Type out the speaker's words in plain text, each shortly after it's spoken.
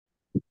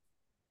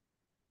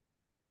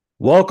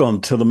Welcome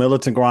to the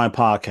Militant Grind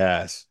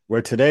podcast,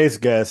 where today's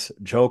guest,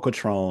 Joe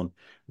Quattrone,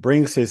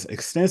 brings his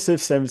extensive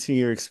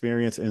 17-year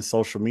experience in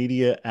social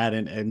media at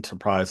an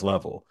enterprise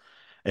level.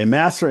 A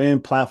master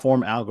in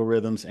platform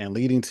algorithms and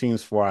leading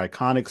teams for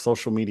iconic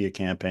social media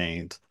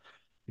campaigns,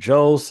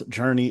 Joe's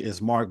journey is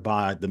marked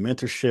by the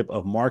mentorship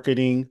of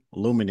marketing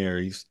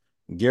luminaries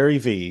Gary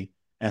Vee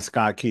and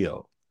Scott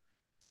Keogh.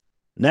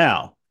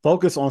 Now,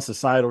 focus on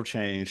societal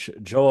change.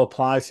 Joe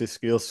applies his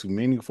skills to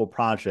meaningful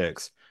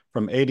projects,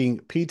 from aiding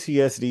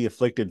PTSD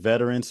afflicted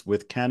veterans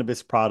with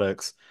cannabis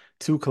products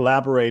to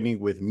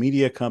collaborating with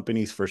media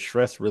companies for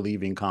stress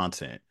relieving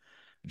content.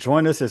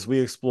 Join us as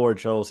we explore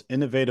Joe's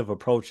innovative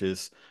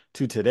approaches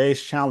to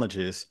today's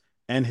challenges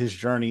and his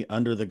journey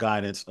under the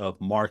guidance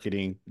of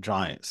marketing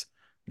giants.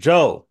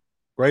 Joe,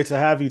 great to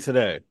have you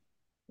today.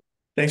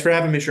 Thanks for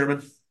having me,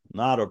 Sherman.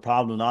 Not a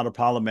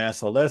problem, man.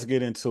 So let's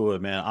get into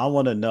it, man. I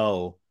want to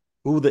know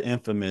who the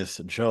infamous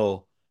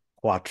Joe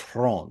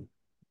Quattrone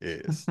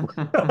is.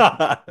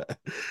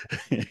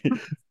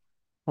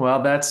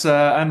 Well, that's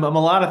I'm a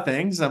lot of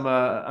things. I'm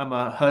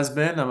a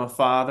husband, I'm a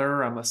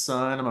father, I'm a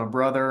son, I'm a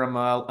brother, I'm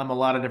a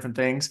lot of different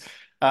things.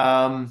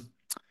 Um,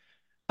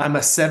 I'm a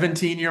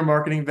 17-year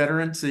marketing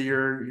veteran, so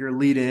you're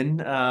lead in.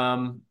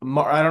 I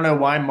don't know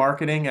why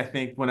marketing. I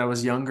think when I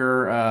was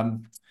younger,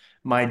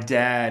 my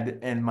dad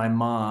and my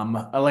mom,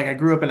 I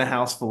grew up in a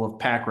house full of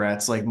pack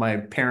rats. Like my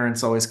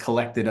parents always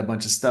collected a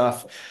bunch of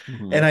stuff,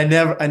 and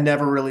Mhm. I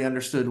never really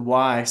understood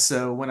why.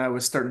 So when I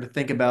was starting to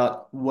think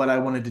about what I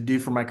wanted to do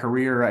for my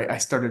career, I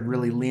started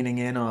really leaning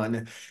in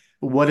on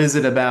what is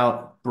it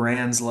about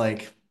brands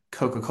like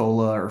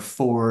Coca-Cola or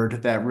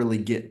Ford that really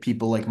get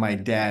people like my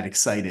dad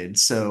excited.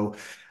 So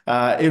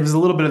it was a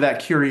little bit of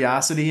that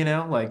curiosity,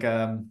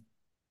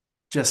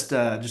 just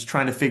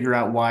trying to figure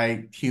out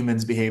why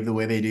humans behave the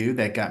way they do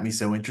that got me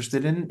so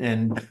interested in.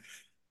 And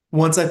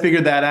once I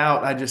figured that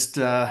out, I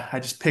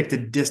just picked a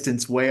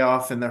distance way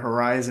off in the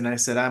horizon. I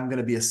said I'm going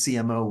to be a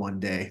CMO one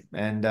day,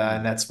 and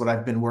that's what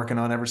I've been working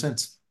on ever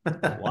since.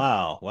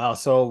 Wow. Wow.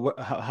 So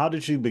how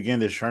did you begin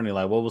this journey?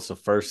 Like, what was the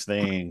first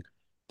thing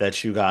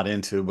that you got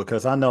into?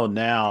 Because I know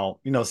now,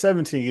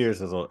 17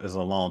 years is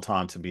a long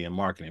time to be in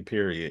marketing,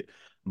 period.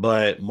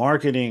 But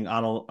marketing,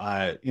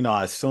 I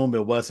assume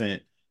it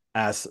wasn't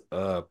as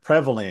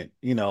prevalent,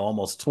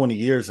 almost 20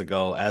 years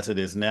ago as it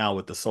is now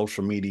with the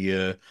social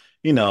media,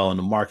 and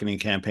the marketing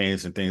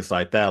campaigns and things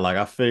like that. Like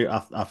I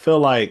feel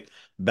like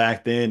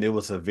back then it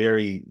was a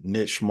very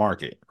niche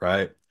market,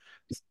 right?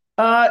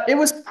 It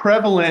was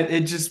prevalent.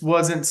 It just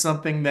wasn't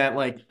something that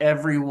like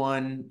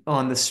everyone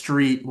on the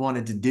street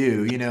wanted to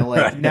do.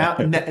 Like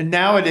Right.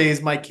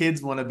 nowadays, my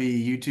kids want to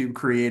be YouTube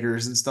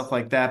creators and stuff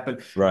like that.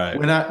 But Right.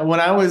 when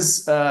I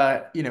was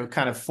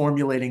kind of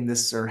formulating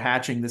this or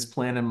hatching this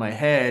plan in my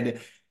head,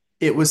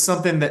 it was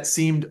something that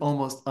seemed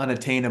almost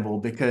unattainable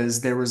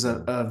because there was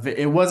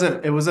it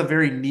was a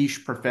very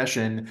niche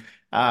profession.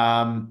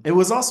 It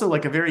was also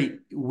like a very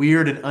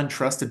weird and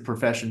untrusted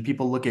profession.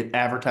 People look at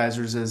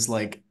advertisers as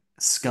like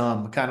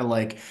scum, kind of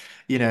like,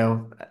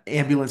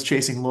 ambulance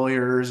chasing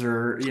lawyers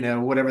or,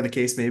 whatever the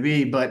case may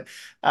be. But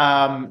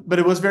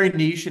it was very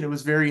niche and it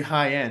was very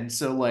high end.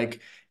 So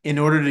like in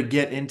order to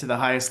get into the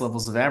highest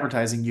levels of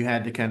advertising, you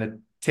had to kind of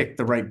tick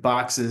the right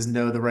boxes,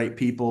 know the right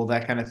people,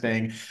 that kind of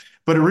thing.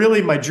 But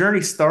really, my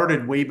journey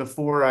started way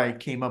before I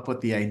came up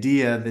with the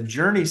idea. The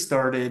journey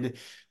started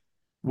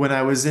when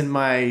I was in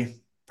my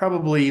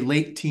probably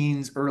late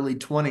teens, early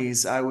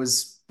 20s. I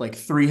was like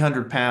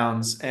 300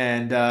 pounds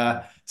and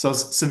so I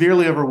was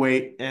severely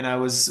overweight and I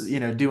was,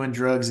 doing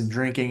drugs and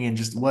drinking and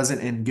just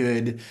wasn't in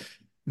good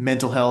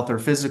mental health or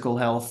physical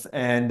health.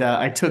 And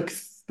I took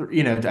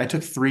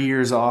 3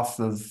 years off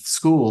of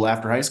school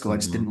after high school. I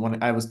just didn't Mhm. want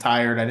to, I was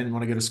tired. I didn't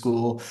want to go to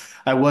school.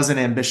 I wasn't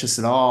ambitious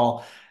at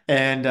all.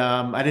 And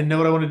I didn't know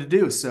what I wanted to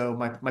do. So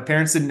my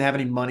parents didn't have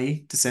any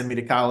money to send me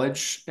to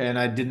college, and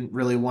I didn't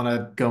really want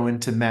to go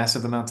into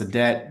massive amounts of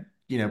debt,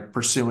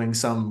 pursuing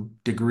some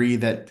degree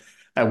that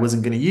I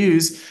wasn't going to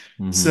use.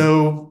 Mhm.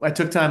 So I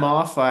took time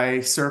off. I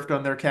surfed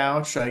on their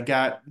couch. I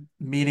got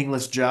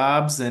meaningless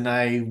jobs, and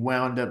I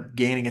wound up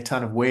gaining a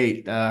ton of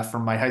weight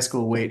from my high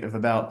school weight of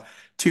about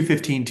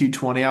 215,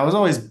 220. I was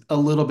always a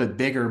little bit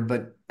bigger,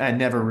 but I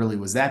never really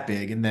was that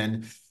big. And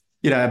then,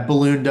 I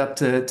ballooned up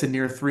to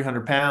near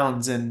 300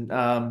 pounds. And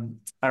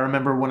I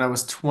remember when I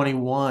was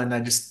 21,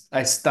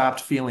 I stopped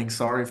feeling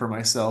sorry for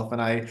myself,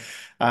 and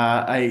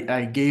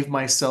I gave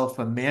myself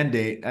a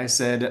mandate. I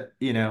said,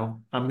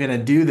 I'm gonna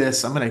do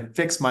this. I'm gonna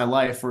fix my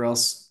life, or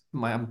else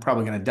I'm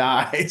probably gonna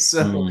die.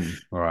 So. Mm,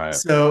 right.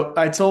 So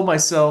I told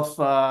myself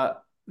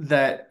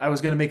that I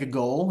was going to make a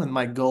goal, and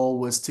my goal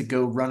was to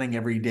go running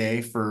every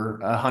day for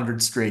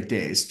 100 straight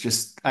days.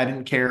 Just I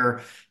didn't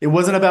care. It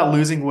wasn't about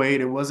losing weight.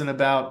 It wasn't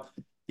about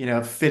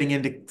fitting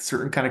into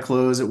certain kind of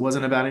clothes. It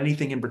wasn't about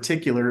anything in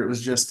particular. It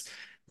was just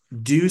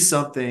do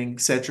something,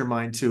 set your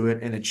mind to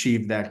it, and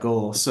achieve that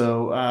goal.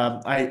 So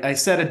I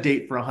set a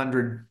date for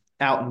 100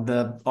 out in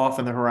the off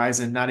in the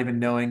horizon, not even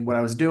knowing what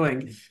I was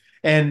doing.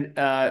 And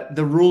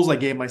the rules I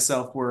gave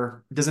myself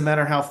were, it doesn't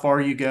matter how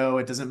far you go,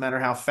 it doesn't matter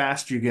how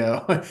fast you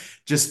go,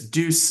 just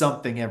do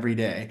something every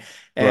day.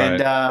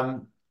 And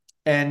Right.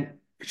 and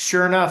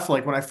sure enough,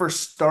 like when I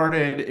first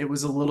started, it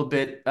was a little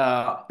bit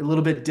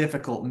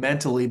difficult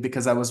mentally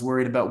because I was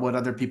worried about what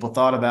other people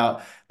thought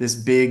about this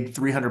big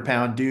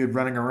 300-pound dude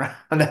running around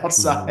Hmm.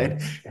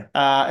 outside.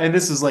 And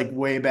this is like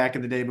way back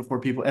in the day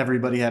before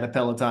everybody had a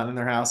Peloton in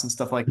their house and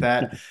stuff like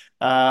that.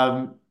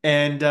 Um,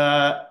 and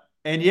uh,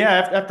 and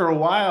yeah, after a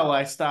while,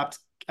 I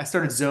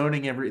started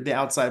zoning the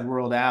outside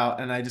world out,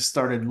 and I just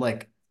started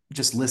like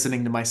just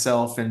listening to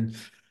myself and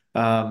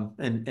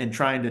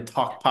trying to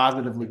talk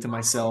positively to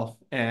myself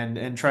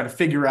and try to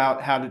figure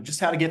out how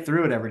to get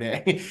through it every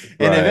day.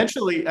 And Right.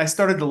 eventually I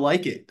started to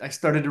like it. I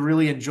started to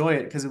really enjoy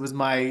it because it was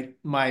my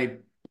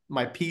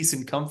peace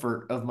and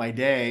comfort of my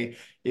day.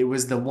 It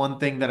was the one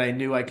thing that I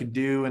knew I could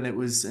do, and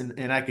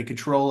and I could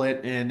control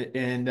it,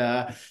 and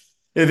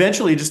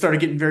eventually it just started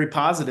getting very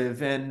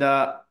positive, and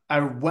I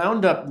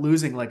wound up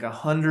losing like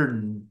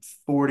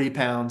 140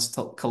 pounds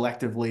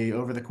collectively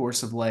over the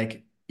course of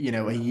like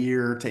a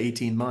year to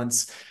 18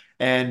 months.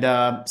 And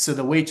so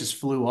the weight just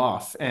flew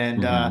off,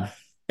 Hmm.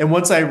 and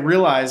once I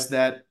realized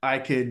that I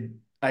could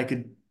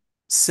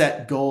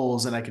set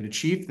goals and I could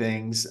achieve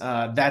things,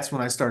 that's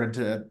when I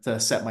started to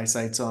set my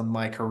sights on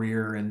my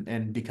career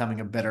and becoming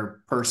a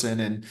better person,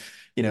 and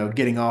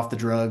getting off the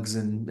drugs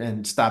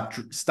and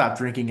stop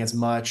drinking as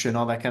much and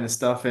all that kind of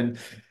stuff. And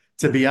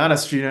to be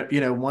honest,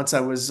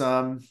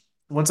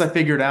 once I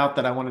figured out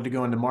that I wanted to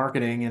go into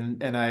marketing,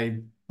 and I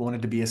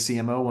wanted to be a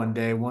CMO one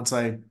day, once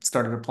I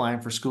started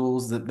applying for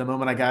schools, the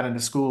moment I got into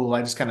school,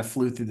 I just kind of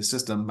flew through the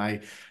system.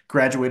 I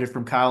graduated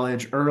from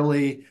college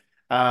early.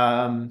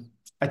 Um,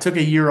 I took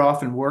a year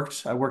off and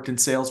worked. I worked in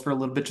sales for a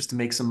little bit just to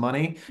make some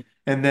money.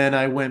 And then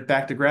I went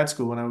back to grad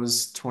school when I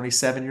was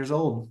 27 years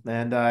old,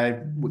 and I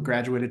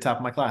graduated top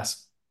of my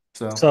class.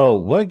 So, So,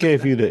 what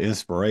gave you the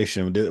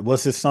inspiration?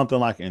 Was it something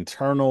like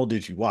internal?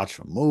 Did you watch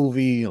a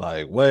movie?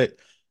 Like,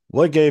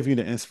 what gave you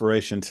the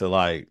inspiration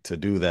to to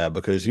do that?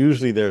 Because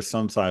usually there's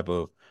some type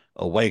of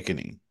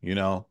awakening, you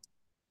know?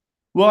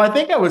 well, I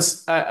think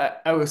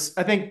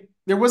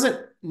there wasn't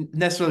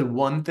necessarily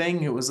one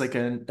thing. It was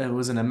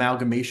an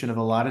amalgamation of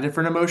a lot of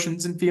different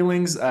emotions and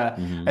feelings. I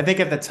Hmm. think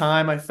at the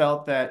time I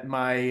felt that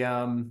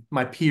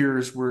my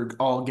peers were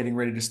all getting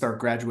ready to start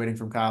graduating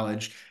from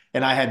college,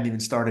 and I hadn't even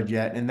started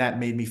yet, and that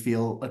made me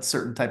feel a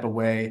certain type of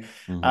way.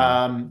 Hmm.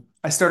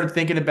 I started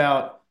thinking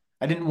about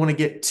I didn't want to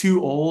get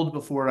too old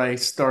before I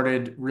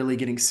started really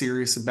getting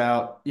serious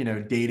about,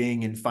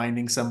 dating and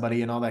finding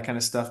somebody and all that kind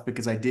of stuff,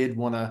 because I did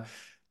want to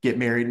get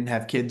married and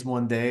have kids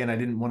one day, and I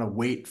didn't want to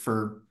wait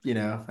for,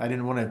 I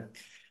didn't want to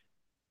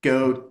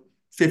go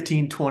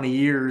 15, 20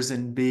 years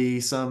and be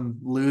some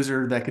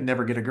loser that could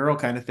never get a girl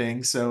kind of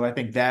thing. So I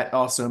think that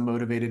also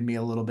motivated me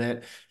a little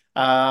bit.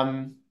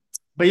 Um,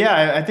 but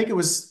yeah, I think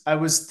I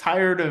was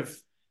tired of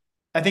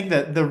I think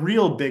that the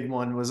real big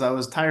one was I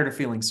was tired of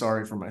feeling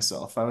sorry for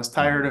myself. I was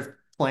tired Hmm. of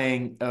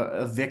playing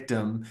a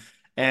victim.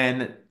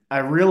 And I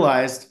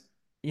realized,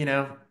 you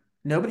know,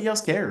 nobody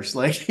else cares.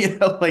 Like,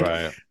 like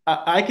Right.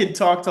 I could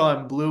talk till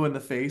I'm blue in the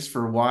face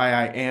for why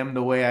I am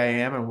the way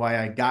I am and why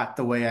I got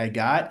the way I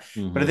got.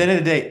 But at the Hmm. end of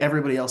the day,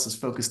 everybody else is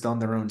focused on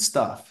their own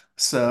stuff.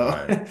 So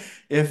Right.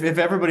 if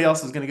everybody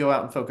else is going to go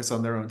out and focus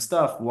on their own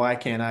stuff, why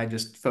can't I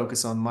just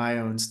focus on my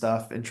own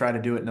stuff and try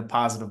to do it in a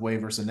positive way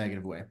versus a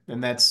negative way?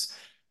 And that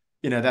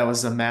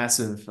was a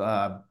massive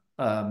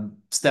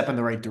step in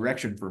the right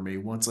direction for me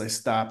once I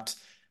stopped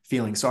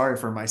feeling sorry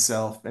for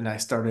myself and I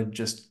started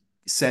just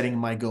setting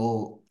my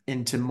goal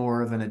into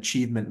more of an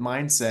achievement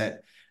mindset.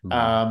 Hmm.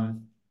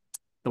 Um,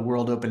 the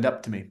world opened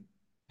up to me.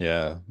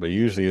 Yeah, but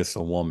usually it's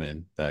a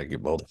woman that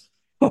get both.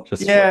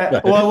 Just play.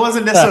 Yeah, well, it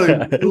wasn't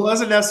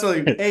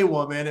necessarily a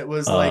woman. It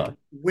was uh, like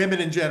women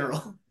in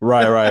general.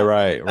 Right, right,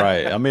 right,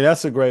 right. I mean,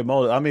 that's a great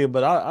motive. I mean,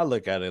 but I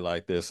look at it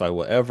like this, like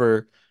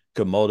whatever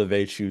could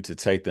motivate you to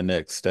take the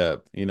next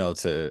step,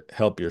 to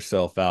help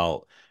yourself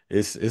out,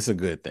 it's a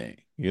good thing,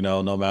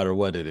 no matter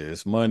what it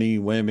is. Money,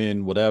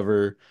 women,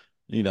 whatever,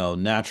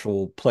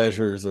 natural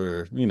pleasures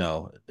or,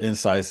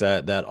 insights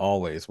that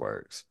always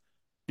works.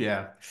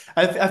 Yeah.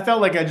 I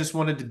felt like I just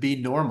wanted to be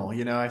normal.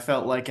 I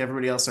felt like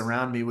everybody else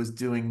around me was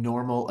doing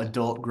normal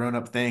adult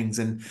grown-up things.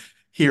 And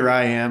here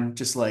I am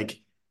just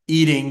like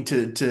eating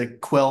to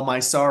quell my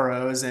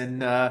sorrows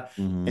and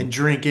Hmm.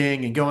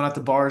 drinking and going out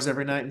to bars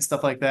every night and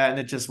stuff like that. And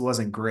it just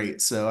wasn't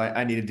great. So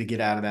I needed to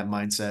get out of that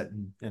mindset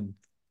and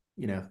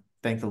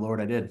thank the Lord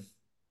I did.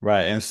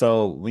 Right. And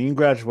so when you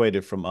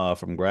graduated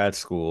from grad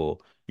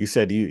school, you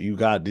said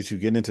did you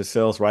get into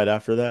sales right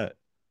after that?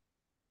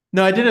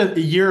 No, I did a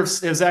year of,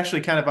 it was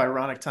actually kind of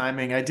ironic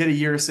timing. I did a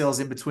year of sales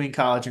in between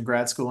college and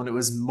grad school, and it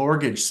was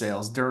mortgage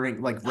sales during,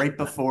 like, right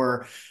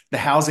before the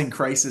housing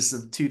crisis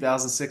of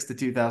 2006 to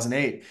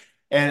 2008.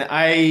 And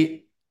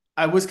I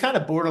was kind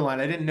of borderline.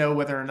 I didn't know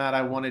whether or not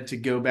I wanted to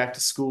go back to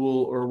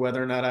school or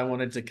whether or not I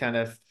wanted to kind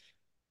of,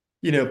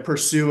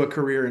 pursue a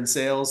career in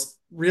sales.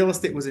 Real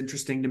estate was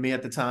interesting to me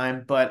at the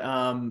time, but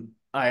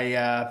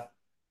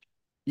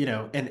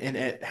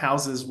and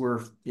houses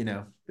were,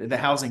 the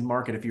housing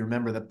market, if you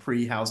remember the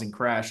pre-housing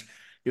crash,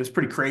 it was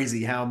pretty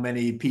crazy how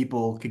many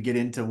people could get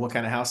into what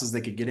kind of houses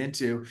they could get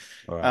into.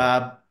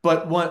 Right.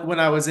 But when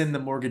I was in the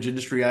mortgage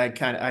industry,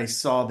 I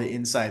saw the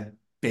inside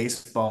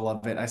baseball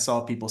of it. I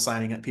saw people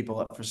signing up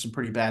people up for some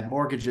pretty bad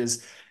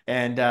mortgages,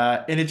 and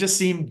it just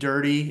seemed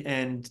dirty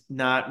and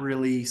not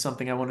really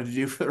something I wanted to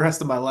do for the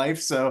rest of my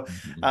life. So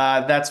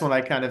Mhm. that's when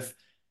I kind of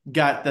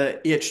got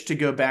the itch to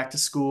go back to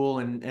school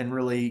and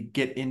really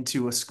get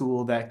into a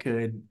school that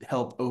could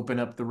help open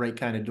up the right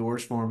kind of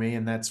doors for me.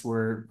 And that's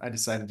where I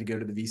decided to go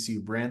to the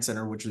VCU Brand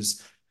Center, which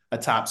is a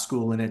top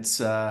school and it's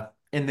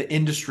in the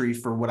industry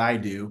for what I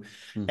do.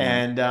 Mhm.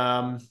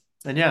 And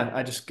and yeah,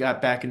 I just got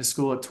back into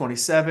school at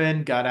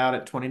 27, got out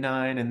at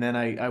 29, and then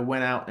I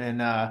went out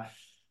and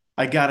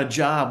I got a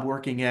job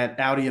working at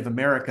Audi of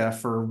America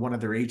for one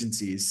of their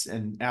agencies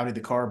and Audi, the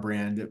car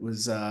brand. It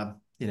was, I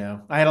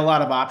had a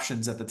lot of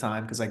options at the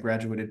time because I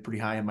graduated pretty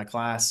high in my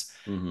class,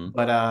 Mhm.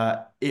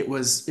 but it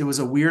was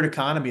a weird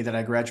economy that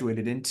I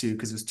graduated into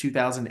because it was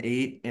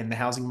 2008 and the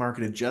housing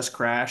market had just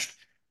crashed.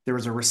 There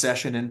was a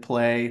recession in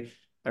play.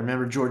 I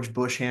remember George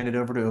Bush handed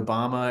over to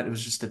Obama. It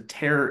was just a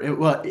terror.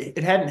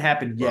 It hadn't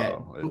happened yet.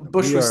 Bro,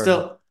 Bush was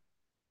still.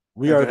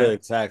 we Oh, go are the ahead.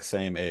 exact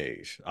same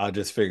age. I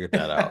just figured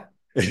that out.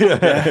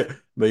 Yeah.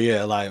 But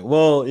yeah, like,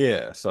 well,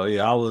 yeah. So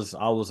yeah, I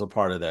was a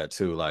part of that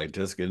too. Like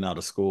just getting out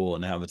of school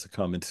and having to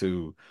come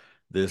into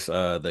this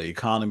the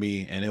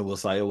economy, and it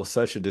was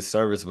such a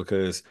disservice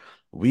because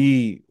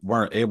we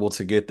weren't able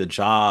to get the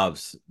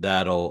jobs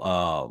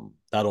that'll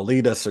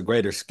lead us to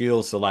greater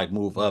skills to like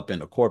move up in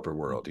the corporate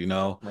world, you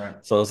know? Right.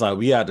 So it's like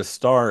we had to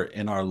start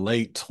in our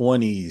late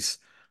 20s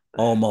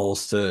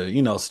almost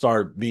to,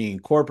 start being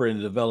corporate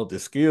and develop the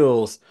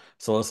skills.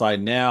 So it's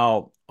like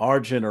now our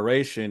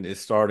generation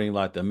is starting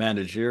like the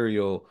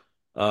managerial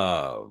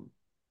uh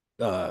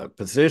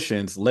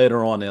positions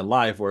later on in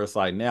life where it's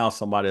like now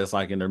somebody that's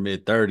like in their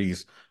mid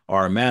 30s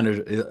are a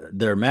manager,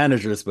 they're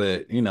managers,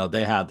 but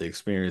they have the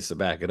experience to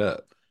back it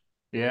up.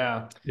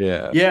 Yeah.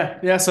 Yeah.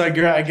 Yeah. So I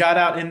got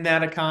out in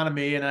that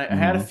economy and I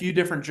had a Hmm. few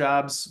different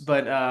jobs,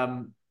 but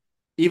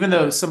even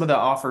though some of the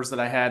offers that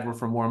I had were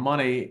for more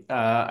money,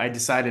 I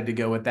decided to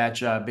go with that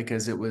job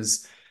because it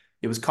was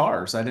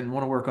cars. I didn't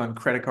want to work on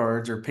credit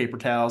cards or paper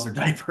towels or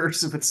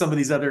diapers with some of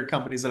these other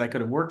companies that I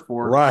could have worked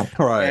for. Right.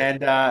 Right.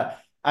 And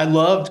I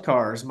loved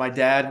cars. My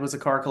dad was a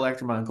car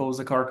collector, my uncle was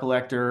a car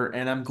collector,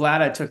 and I'm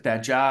glad I took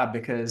that job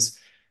because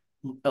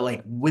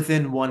like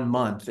within 1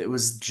 month. It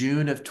was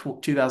June of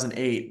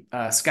 2008.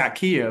 Scott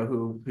Keogh,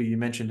 who you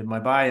mentioned in my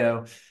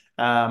bio,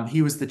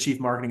 he was the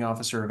chief marketing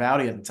officer of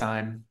Audi at the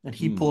time, and Mm.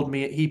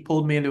 he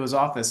pulled me into his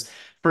office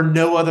for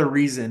no other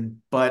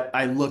reason but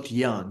I looked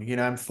young.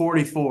 I'm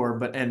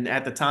 44, and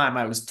at the time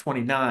I was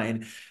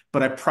 29,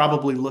 but I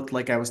probably looked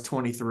like I was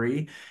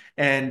 23,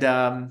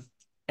 and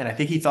and I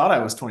think he thought I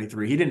was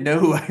 23. He didn't know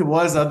who I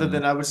was other Mhm.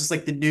 than I was just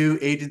like the new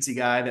agency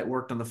guy that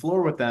worked on the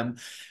floor with them.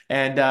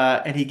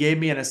 And he gave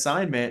me an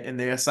assignment, and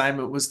the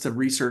assignment was to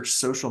research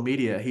social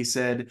media. He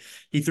said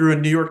he threw a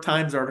New York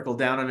Times article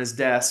down on his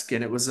desk,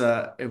 and it was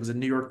a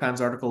New York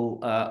Times article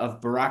of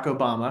Barack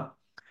Obama,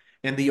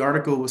 and the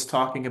article was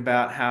talking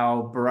about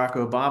how Barack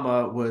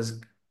Obama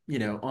was,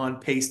 on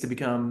pace to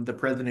become the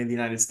president of the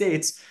United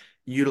States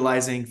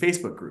utilizing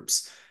Facebook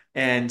groups.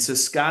 And so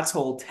Scott's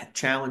whole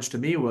challenge to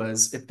me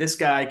was if this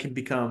guy can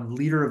become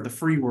leader of the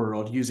free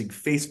world using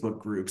Facebook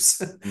groups,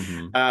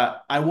 Mhm.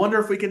 I wonder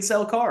if we can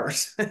sell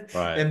cars.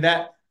 Right. And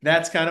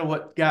that's kind of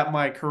what got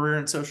my career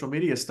in social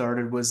media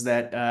started was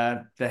that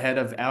the head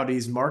of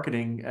Audi's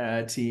marketing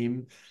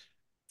team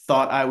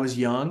thought I was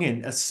young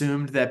and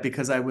assumed that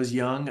because I was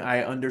young,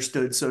 I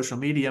understood social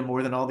media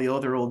more than all the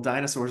other old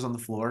dinosaurs on the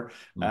floor.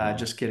 Mhm.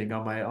 Just kidding,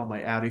 all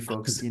my Audi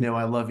folks.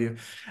 I love you.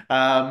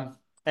 Um,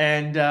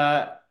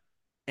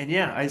 and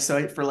yeah,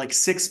 for like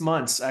 6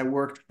 months, I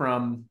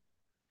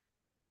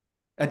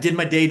did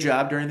my day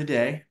job during the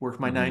day, worked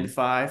my nine to Mhm.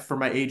 five for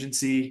my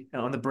agency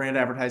on the brand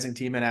advertising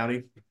team at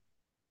Audi,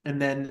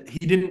 and then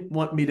he didn't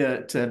want me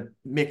to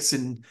mix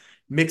and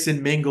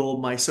mingle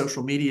my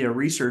social media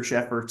research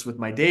efforts with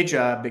my day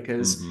job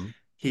because Mhm.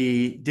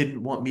 he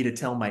didn't want me to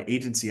tell my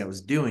agency I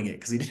was doing it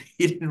because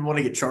he didn't want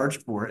to get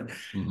charged for it.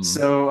 Mhm.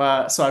 So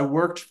I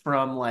worked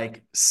from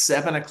like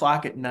 7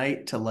 o'clock at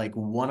night to like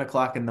 1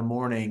 o'clock in the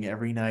morning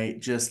every night,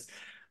 just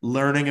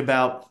learning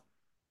about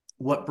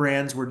what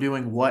brands were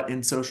doing what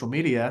in social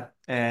media.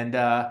 And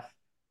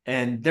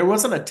there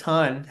wasn't a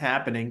ton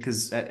happening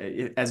because,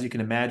 as you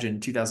can imagine,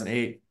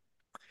 2008,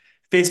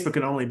 Facebook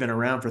had only been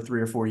around for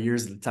 3 or 4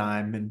 years at the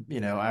time.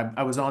 And,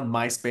 I was on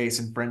MySpace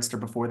and Friendster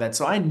before that.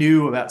 So I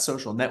knew about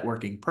social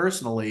networking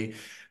personally,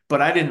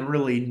 but I didn't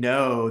really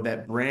know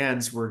that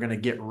brands were going to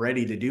get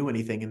ready to do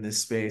anything in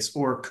this space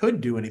or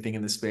could do anything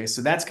in this space.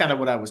 So that's kind of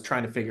what I was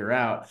trying to figure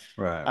out.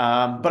 Right.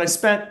 But I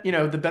spent,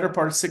 the better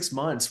part of 6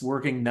 months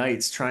working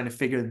nights trying to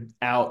figure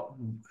out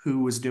who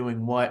was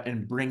doing what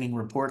and bringing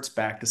reports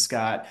back to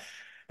Scott.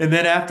 And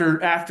then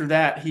after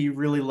that, he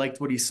really liked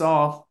what he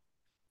saw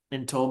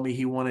and told me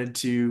he wanted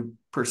to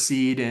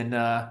proceed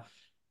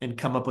and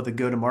come up with a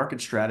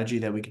go-to-market strategy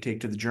that we could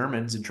take to the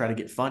Germans and try to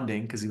get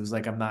funding because he was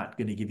like, I'm not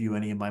going to give you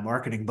any of my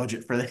marketing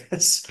budget for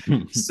this.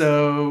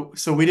 So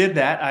we did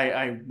that.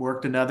 I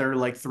worked another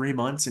like 3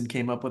 months and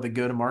came up with a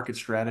go-to-market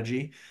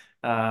strategy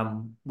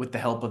with the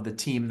help of the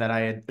team that I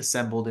had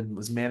assembled and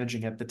was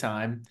managing at the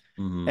time.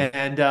 Hmm.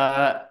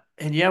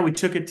 And yeah, we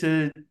took it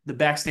to the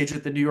backstage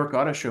at the New York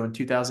Auto Show in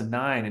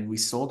 2009, and we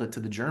sold it to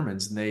the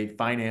Germans, and they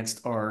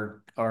financed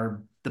our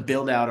the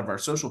build out of our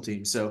social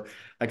team. So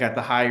I got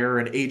to hire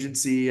an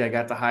agency, I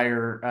got to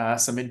hire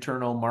some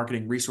internal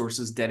marketing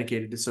resources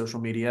dedicated to social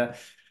media,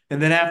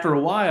 and then after a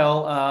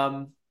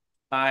while,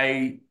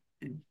 I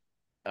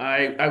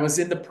I was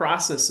in the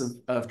process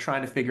of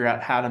trying to figure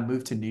out how to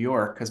move to New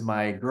York because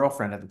my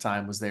girlfriend at the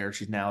time was there.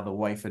 She's now the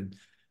wife and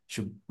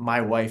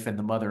my wife and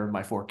the mother of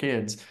my four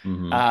kids.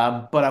 Hmm.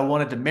 But I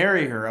wanted to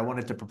marry her. I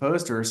wanted to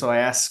propose to her. So I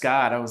asked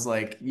Scott, I was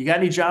like, "You got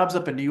any jobs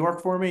up in New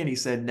York for me?" And he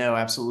said, "No,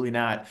 absolutely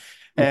not."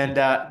 And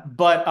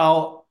but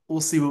we'll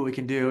see what we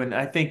can do. And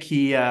I think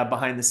he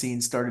behind the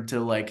scenes started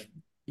to like,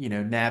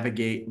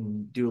 navigate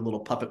and do a little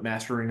puppet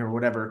mastering or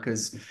whatever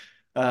because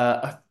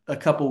a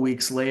couple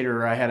weeks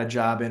later, I had a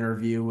job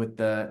interview with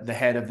the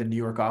head of the New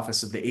York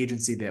office of the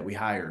agency that we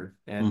hired,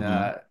 Hmm.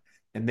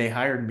 and they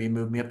hired me,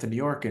 moved me up to New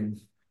York,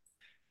 and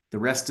the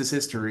rest is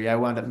history. I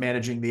wound up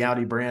managing the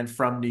Audi brand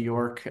from New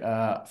York,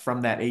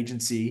 from that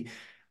agency,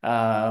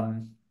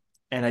 um,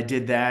 and I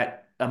did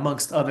that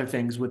amongst other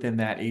things within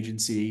that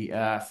agency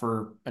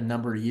for a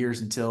number of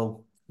years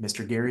until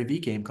Mr. Gary V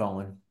came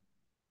calling.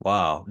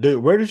 Wow.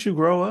 Where did you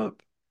grow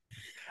up?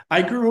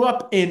 I grew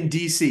up in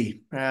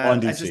DC. On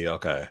DC.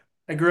 Okay.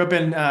 I grew up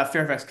in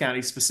Fairfax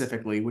County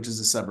specifically, which is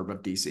a suburb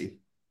of DC.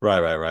 Right,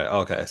 right, right.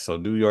 Okay. So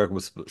New York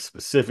was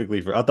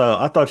specifically for I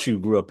thought you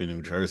grew up in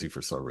New Jersey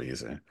for some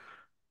reason.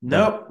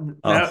 That Nope,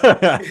 oh, nope.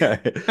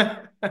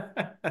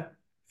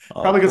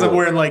 oh, Probably because cool.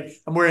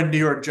 I'm wearing New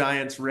York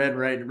Giants red,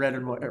 right, red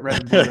and blue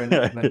right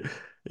now. But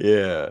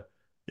Yeah.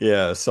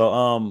 Yeah.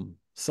 So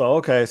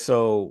okay,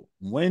 so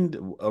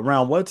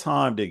around what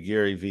time did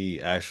Gary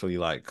V actually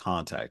like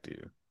contact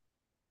you?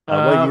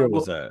 What year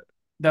was well, that?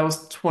 that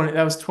was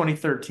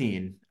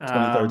 2013.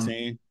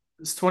 2013?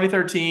 It's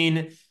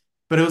 2013,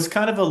 but it was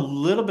kind of a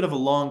little bit of a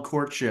long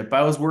courtship.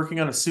 I was working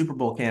on a Super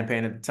Bowl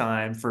campaign at the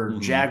time for Mm-hmm.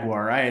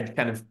 Jaguar. I had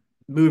kind of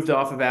moved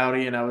off of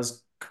Audi and I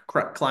was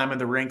climbing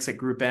the ranks at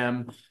Group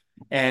M,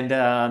 and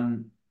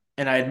um,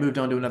 and I had moved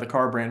on to another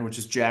car brand, which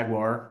is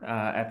Jaguar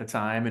at the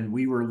time, and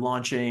we were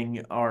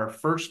launching our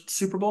first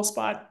Super Bowl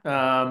spot.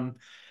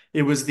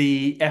 It was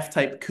the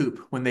F-Type coupe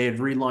when they had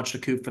relaunched a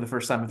coupe for the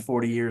first time in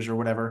 40 years or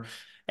whatever,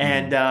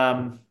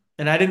 Mm-hmm.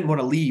 and I didn't want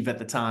to leave at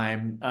the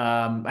time.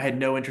 I had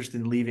no interest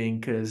in leaving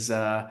because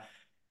when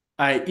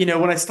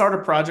I start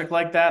a project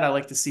like that, I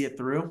like to see it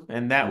through,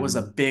 and that was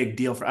a Mm-hmm. big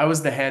deal for. I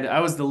was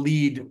the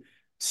lead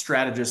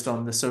strategist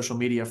on the social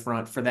media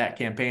front for that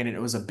campaign, and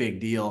it was a big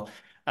deal.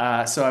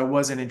 So I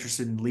wasn't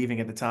interested in leaving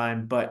at the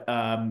time, but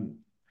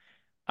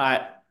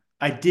I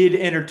I did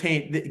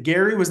entertain.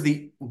 Gary was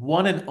the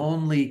one and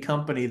only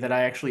company that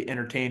I actually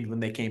entertained when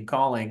they came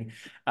calling,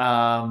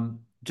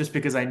 just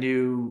because I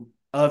knew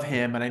of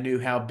him and I knew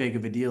how big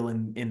of a deal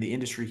in the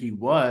industry he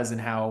was and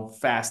how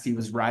fast he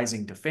was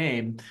rising to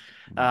fame.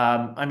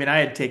 I mean, I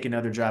had taken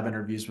other job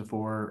interviews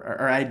before,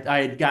 or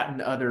I had gotten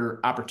other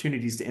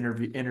opportunities to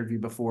interview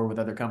before with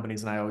other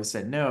companies, and I always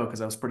said no because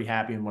I was pretty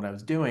happy in what I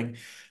was doing.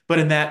 But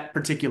in that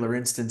particular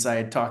instance, I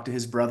had talked to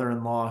his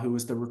brother-in-law, who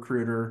was the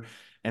recruiter,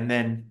 and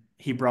then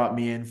he brought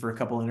me in for a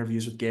couple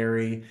interviews with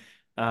Gary.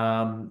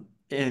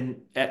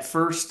 And at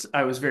first,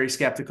 I was very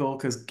skeptical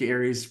because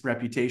Gary's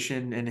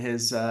reputation and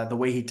his the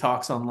way he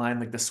talks online,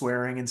 like the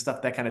swearing and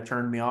stuff, that kind of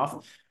turned me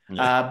off.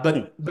 Yeah.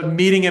 But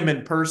meeting him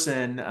in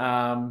person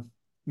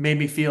made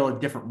me feel a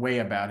different way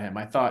about him.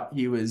 I thought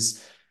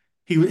his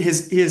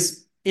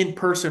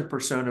in-person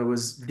persona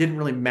was didn't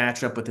really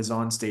match up with his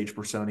on-stage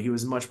persona. He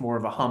was much more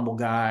of a humble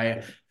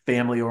guy,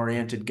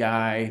 family-oriented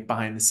guy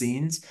behind the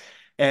scenes.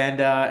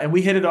 And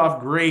we hit it off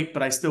great,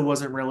 but I still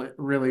wasn't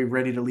really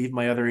ready to leave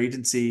my other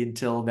agency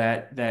until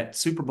that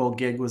Super Bowl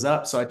gig was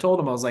up. So I told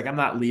him, I was like, I'm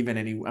not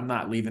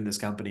leaving this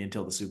company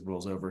until the Super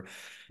Bowl's over.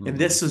 And Mm-hmm.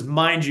 this was,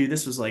 mind you,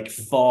 this was like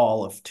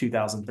fall of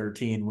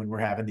 2013 when we're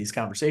having these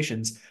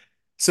conversations.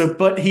 So,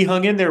 but he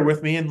hung in there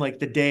with me, and like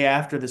the day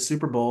after the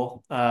Super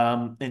Bowl,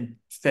 in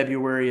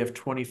February of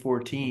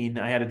 2014,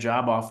 I had a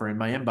job offer in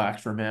my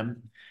inbox from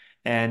him,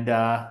 and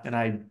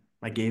I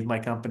gave my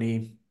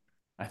company,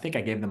 I think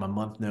I gave them a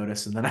month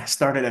notice, and then I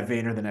started at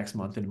Vayner the next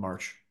month in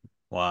March.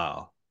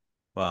 Wow.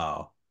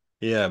 Wow.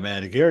 Yeah,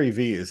 man. Gary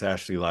Vee is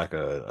actually like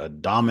a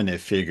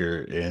dominant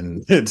figure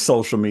in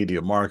social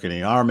media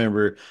marketing. I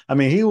remember, I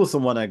mean, he was the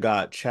one that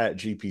got Chat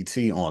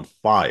GPT on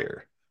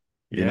fire,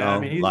 Yeah, I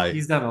mean like,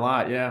 he's done a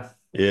lot. Yeah.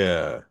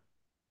 yeah,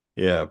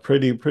 yeah,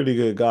 pretty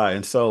good guy.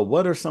 And so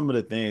what are some of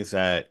the things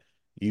that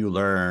you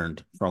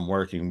learned from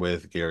working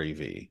with Gary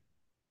Vee?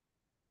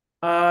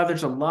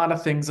 There's a lot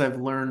of things I've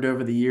learned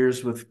over the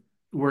years with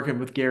working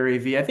with Gary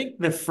V. I think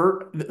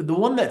the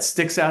one that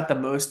sticks out the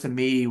most to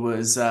me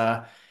was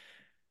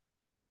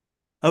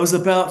I was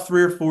about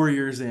 3 or 4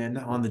 years in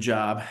on the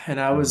job, and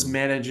I was Mm-hmm.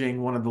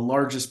 managing one of the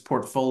largest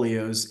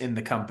portfolios in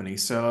the company.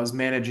 So I was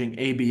managing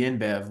AB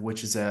InBev,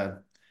 which is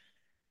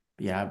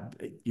yeah,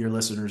 your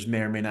listeners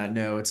may or may not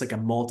know, it's like a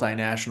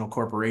multinational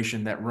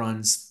corporation that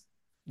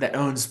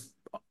owns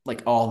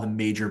like all the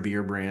major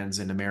beer brands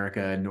in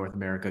America and North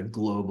America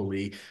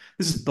globally.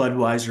 This is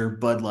Budweiser,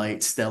 Bud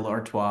Light, Stella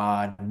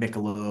Artois,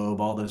 Michelob,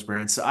 all those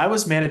brands. So I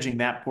was managing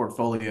that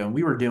portfolio, and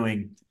we were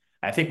doing,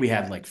 I think we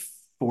had like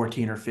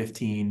 14 or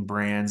 15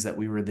 brands that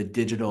we were the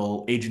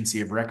digital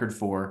agency of record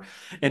for.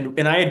 And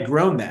I had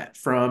grown that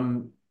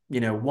from,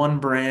 one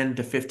brand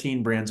to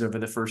 15 brands over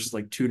the first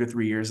like 2 to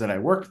 3 years that I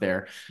worked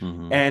there.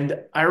 Mm-hmm. And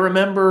I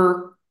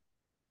remember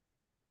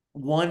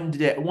one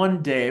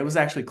day, it was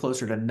actually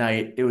closer to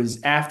night. It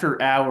was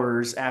after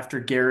hours, after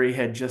Gary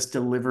had just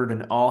delivered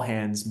an all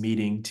hands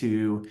meeting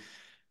to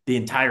the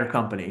entire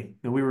company.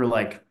 And we were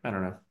like, I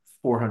don't know,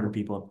 400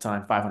 people at the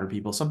time, 500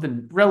 people,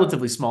 something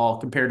relatively small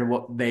compared to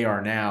what they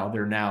are now.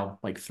 They're now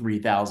like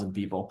 3,000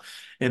 people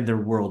and they're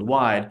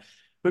worldwide.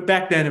 But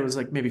back then it was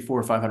like maybe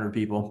 400 or 500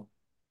 people.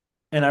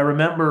 And I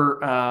remember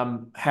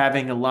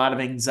having a lot of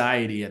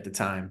anxiety at the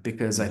time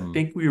because I Mm-hmm.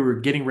 think we were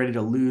getting ready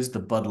to lose the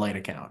Bud Light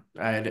account.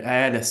 I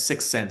had a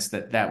sixth sense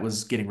that that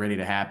was getting ready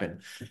to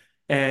happen.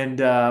 And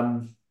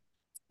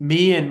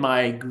me and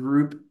my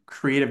group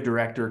creative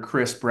director,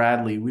 Chris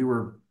Bradley, we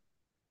were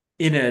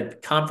in a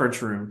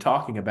conference room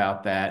talking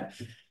about that,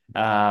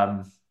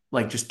 um,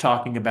 like just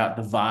talking about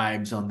the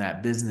vibes on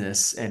that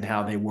business and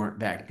how they weren't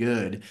that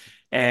good.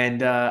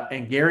 And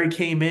Gary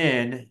came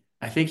in.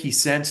 I think he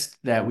sensed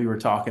that we were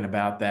talking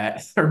about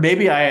that, or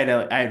maybe I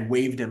had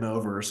waved him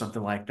over or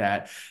something like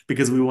that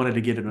because we wanted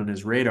to get it on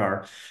his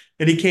radar.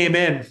 And he came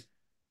in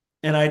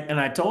and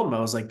I told him, I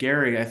was like,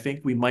 Gary, I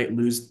think we might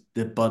lose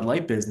the Bud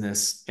Light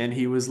business. And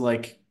he was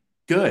like,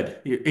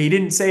 good. He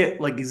didn't say it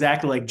like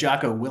exactly like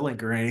Jocko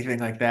Willink or anything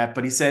like that,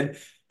 but he said,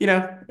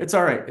 it's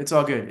all right. It's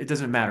all good. It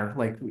doesn't matter.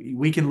 Like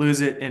we can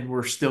lose it and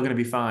we're still going to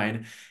be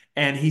fine.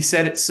 And he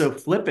said it so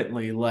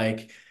flippantly,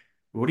 like,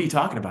 what are you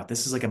talking about?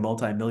 This is like a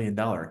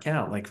multi-million-dollar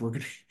account. Like we're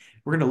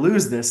gonna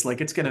lose this.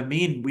 Like it's gonna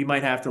mean we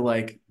might have to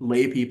like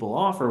lay people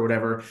off or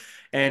whatever.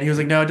 And he was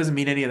like, no, it doesn't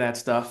mean any of that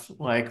stuff.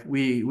 Like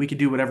we can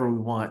do whatever we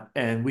want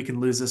and we can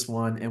lose this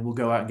one and we'll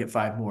go out and get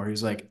five more. He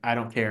was like, I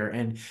don't care.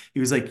 And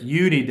he was like,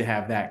 you need to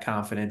have that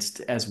confidence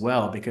as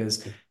well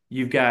because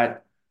you've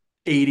got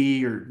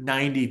 80 or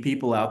 90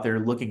 people out there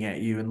looking at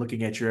you and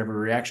looking at your every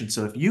reaction.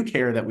 So if you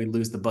care that we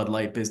lose the Bud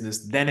Light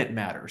business, then it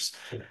matters.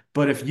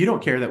 But if you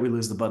don't care that we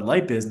lose the Bud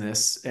Light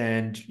business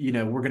and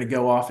we're going to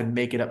go off and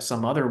make it up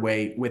some other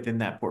way within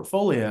that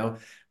portfolio,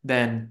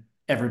 then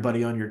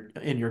everybody on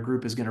your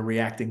group is going to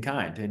react in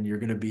kind and you're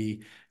going to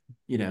be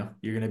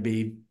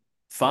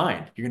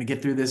fine. You're going to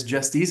get through this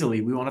just easily.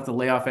 We won't have to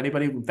lay off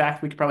anybody. In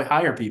fact, we could probably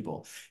hire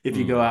people if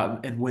you go Mm-hmm.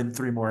 out and win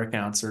three more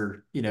accounts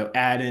or,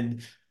 add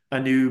in a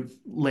new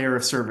layer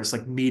of service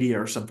like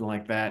media or something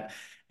like that.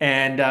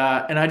 And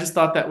I just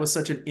thought that was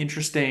such an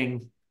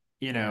interesting,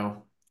 you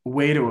know,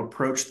 way to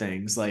approach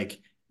things,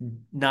 like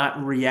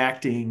not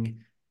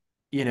reacting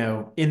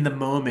in the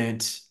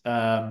moment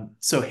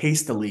so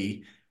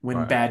hastily when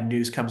Right. bad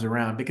news comes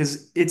around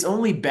because it's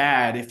only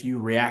bad if you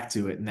react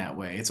to it in that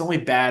way. It's only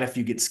bad if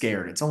you get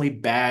scared. It's only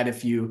bad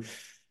if you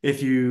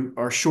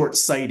are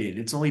short-sighted.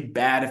 It's only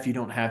bad if you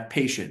don't have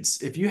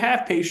patience. If you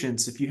have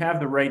patience, if you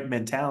have the right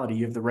mentality,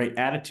 you have the right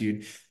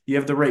attitude, you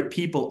have the right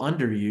people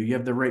under you, you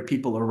have the right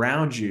people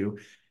around you,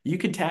 you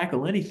can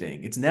tackle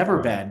anything. It's never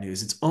Right. bad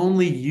news. It's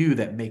only you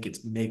that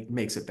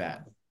makes it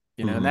bad.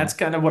 And Mm-hmm. that's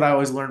kind of what I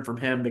always learned from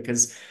him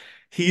because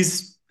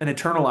he's an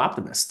eternal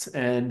optimist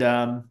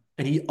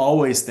and he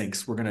always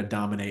thinks we're going to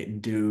dominate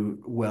and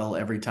do well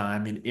every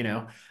time.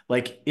 And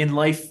like in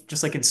life,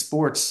 just like in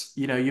sports,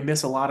 you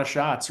miss a lot of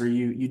shots or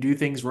you do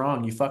things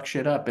wrong, you fuck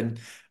shit up. And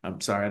I'm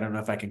sorry, I don't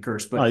know if I can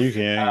curse, Oh, but you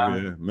can. You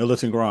um, can.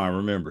 Militant grind,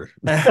 remember.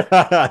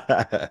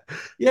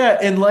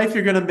 yeah, in life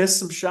you're going to miss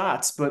some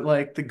shots, but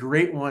like the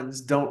great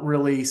ones don't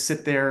really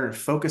sit there and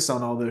focus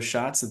on all those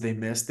shots that they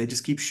missed. They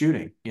just keep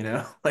shooting,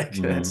 like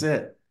Hmm. that's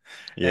it.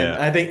 And Yeah.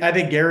 I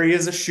think Gary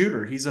is a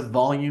shooter. He's a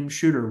volume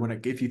shooter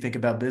if you think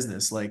about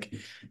business. Like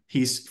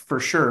he's for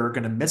sure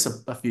going to miss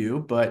a few,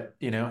 but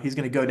he's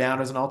going to go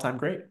down as an all-time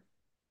great.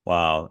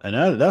 Wow.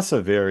 And that's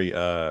a very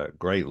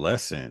great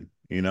lesson,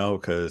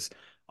 because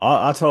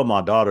I told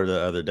my daughter the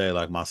other day,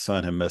 like my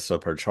son had messed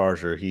up her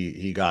charger.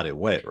 He got it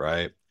wet,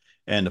 right?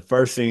 And the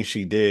first thing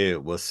she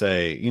did was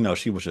say,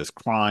 she was just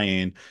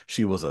crying.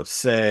 She was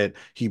upset.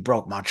 He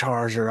broke my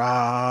charger.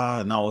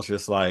 Ah. And I was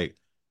just like,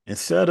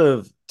 instead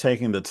of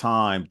taking the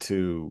time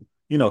to,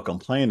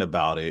 complain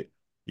about it,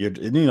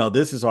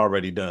 this is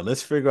already done.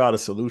 Let's figure out a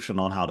solution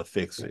on how to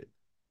fix it.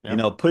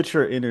 Yeah. Put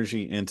your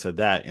energy into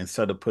that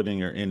instead of putting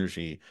your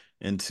energy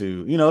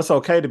into, it's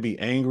okay to be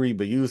angry,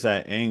 but use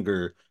that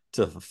anger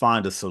to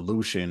find a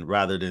solution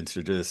rather than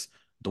to just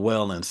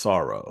dwell in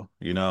sorrow.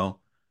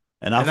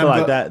 And I And feel I'm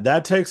like glad.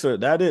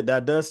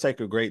 that does take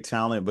a great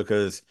talent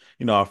because,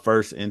 our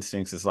first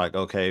instincts is like,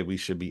 okay, we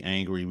should be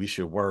angry, we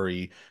should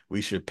worry,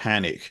 we should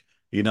panic,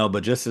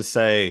 but just to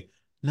say,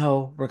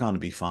 no, we're going to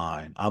be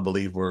fine. I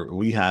believe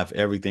we have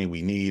everything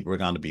we need. We're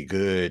going to be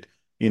good.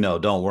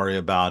 Don't worry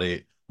about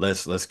it.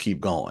 Let's keep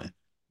going.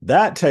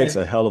 That takes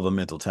a And hell of a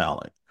mental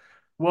talent.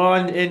 well,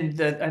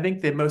 I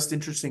think the most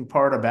interesting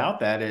part about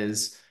that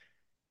is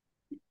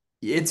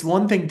it's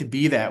one thing to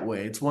be that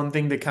way. It's one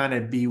thing to kind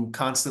of be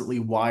constantly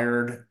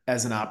wired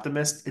as an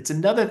optimist. It's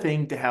another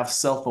thing to have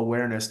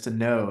self-awareness to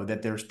know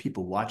that there's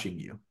people watching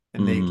you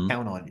and they Mm-hmm.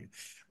 count on you,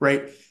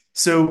 right?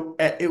 So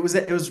it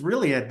was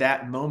really at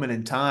that moment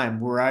in time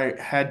where I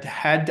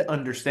had to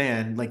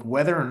understand like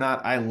whether or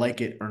not I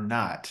like it or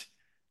not,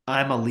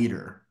 I'm a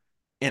leader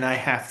and I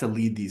have to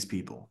lead these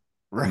people,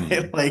 right?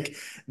 Mm-hmm. Like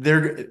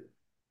they're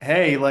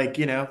hey, like,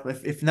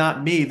 if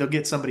not me, they'll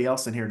get somebody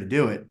else in here to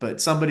do it,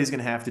 but somebody's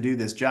going to have to do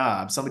this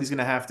job. Somebody's going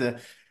to have to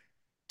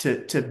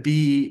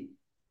to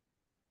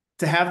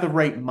have the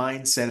right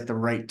mindset at the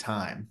right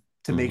time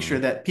to make sure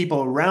Mm-hmm. that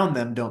people around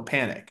them don't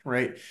panic,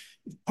 right?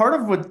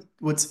 Part of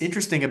what's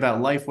interesting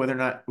about life, whether or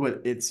not what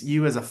it's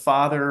you as a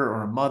father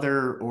or a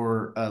mother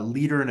or a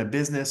leader in a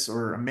business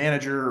or a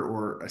manager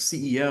or a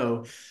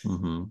CEO,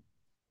 Mm-hmm.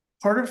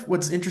 part of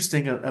what's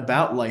interesting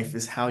about life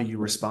is how you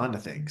respond to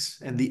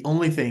things. And the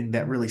only thing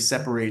that really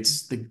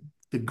separates the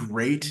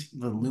great,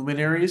 the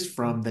luminaries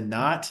from the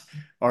not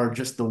are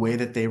just the way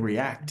that they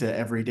react to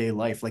everyday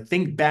life. Like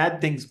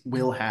bad things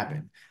will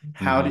happen.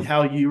 Mm-hmm.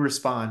 How you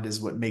respond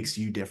is what makes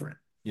you different,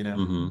 you know?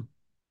 Mm-hmm.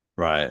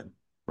 Right.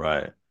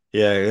 Right.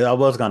 Yeah, I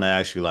was gonna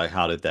ask you like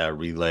how did that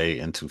relay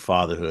into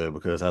fatherhood?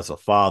 Because as a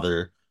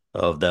father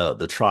of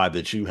the tribe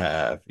that you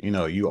have,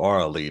 you are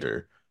a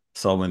leader.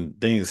 So when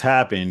things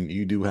happen,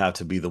 you do have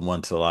to be the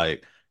one to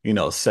like,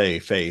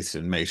 save face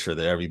and make sure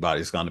that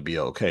everybody's gonna be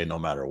okay no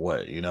matter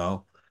what?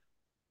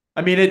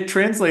 I mean, it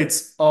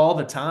translates all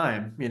the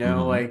time,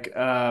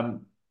 Mm-hmm.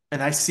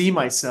 and I see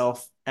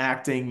myself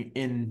acting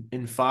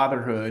in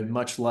fatherhood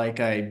much like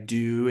I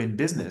do in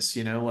business,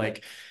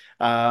 like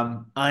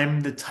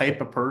I'm the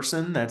type of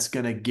person that's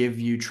gonna give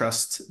you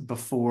trust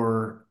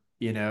before,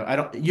 you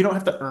don't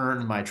have to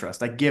earn my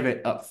trust. I give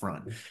it up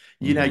front.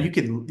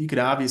 Mm-hmm. You could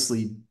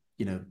obviously,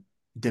 you know,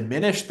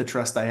 diminish the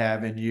trust I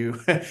have in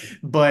you,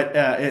 but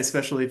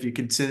especially if you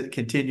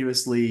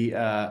continuously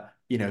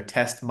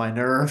test my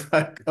nerve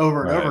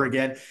over and over Right.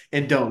 again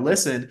and don't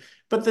listen.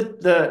 But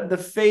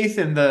the faith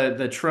and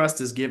the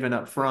trust is given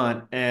up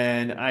front,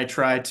 and I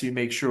try to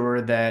make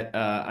sure that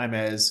I'm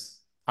as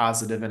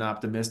positive and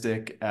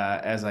optimistic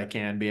as I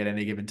can be at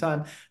any given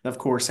time. And of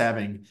course,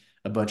 having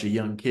a bunch of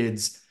young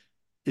kids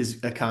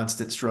is a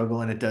constant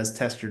struggle, and it does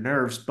test your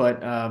nerves.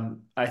 But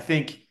I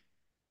think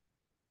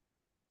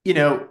you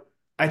know,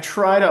 I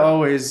try to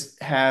always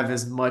have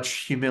as much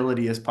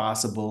humility as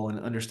possible and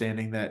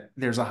understanding that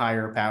there's a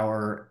higher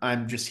power.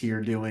 I'm just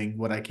here doing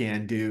what I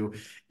can do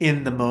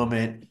in the Mm-hmm.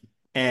 moment.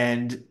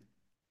 And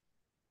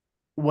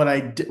what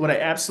I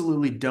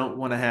absolutely don't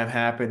want to have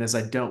happen is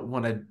I don't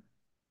want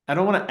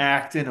to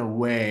act in a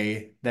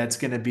way that's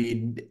going to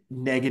be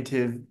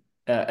negative,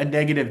 a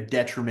negative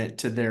detriment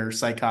to their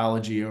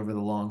psychology over the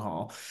long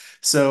haul.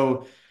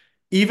 So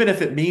even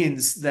if it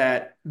means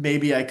that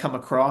maybe I come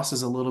across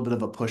as a little bit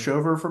of a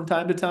pushover from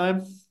time to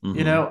time,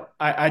 Mm-hmm.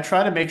 I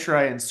try to make sure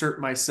I insert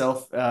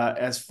myself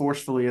as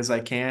forcefully as I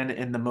can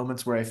in the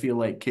moments where I feel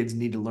like kids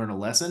need to learn a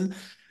lesson.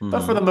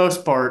 But for Mm-hmm. the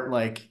most part,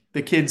 like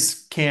the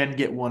kids can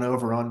get one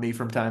over on me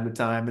from time to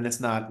time, and it's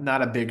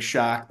not a big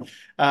shock.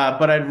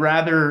 But I'd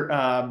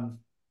rather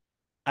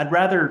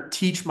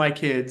teach my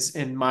kids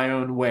in my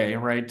own way,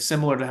 right?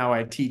 Similar to how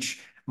I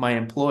teach my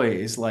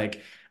employees.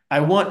 Like,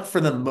 I want, for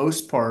the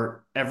most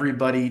part,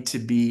 everybody to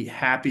be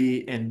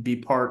happy and be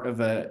part of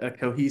a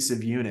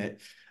cohesive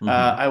unit. Mm-hmm.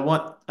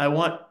 I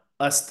want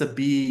us to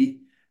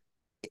be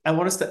I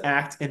want us to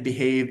act and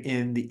behave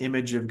in the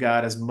image of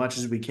God as much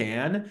as we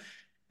can,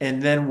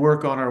 and then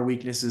work on our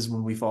weaknesses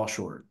when we fall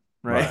short,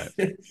 right?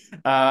 Right.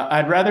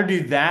 I'd rather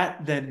do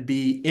that than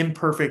be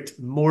imperfect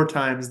more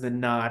times than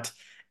not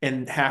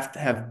and have to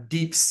have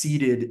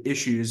deep-seated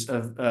issues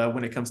of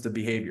when it comes to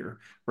behavior,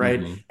 right?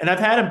 Mm-hmm. And I've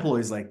had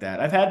employees like that.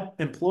 I've had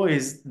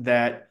employees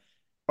that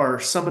are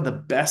some of the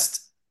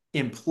best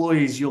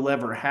employees you'll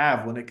ever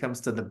have when it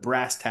comes to the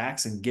brass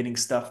tacks and getting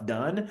stuff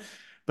done,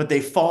 but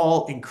they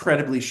fall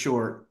incredibly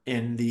short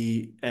in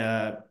the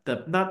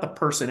not the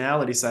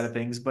personality side of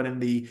things, but in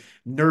the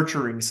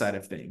nurturing side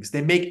of things.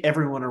 They make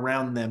everyone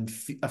around them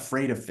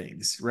afraid of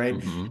things, right?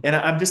 Mm-hmm. And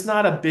I'm just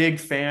not a big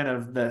fan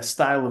of the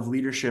style of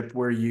leadership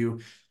where you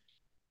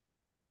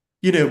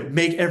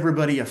make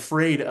everybody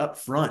afraid up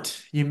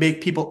front. You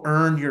make people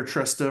earn your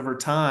trust over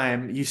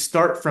time. You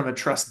start from a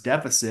trust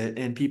deficit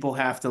and people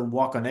have to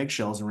walk on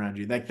eggshells around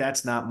you. Like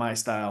that's not my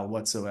style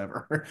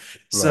whatsoever. Right.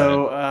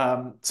 So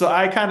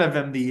I kind of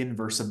am the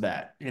inverse of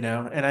that, and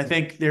I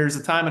think there's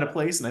a time and a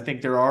place, and I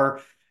think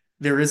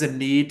there is a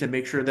need to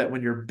make sure that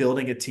when you're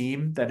building a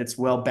team that it's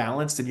well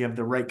balanced and you have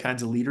the right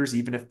kinds of leaders,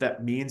 even if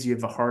that means you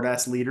have a hard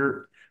ass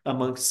leader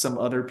amongst some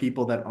other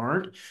people that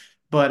aren't.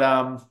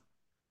 But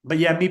but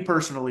yeah, me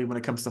personally, when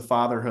it comes to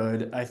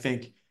fatherhood, I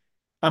think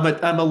I'm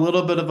a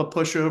little bit of a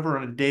pushover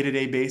on a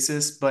day-to-day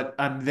basis, but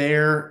I'm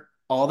there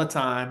all the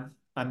time.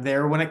 I'm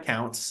there when it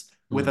counts.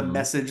 with a Hmm.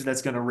 message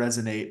that's going to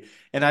resonate.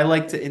 And I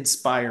like to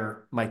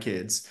inspire my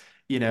kids,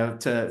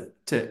 to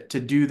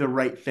do the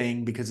right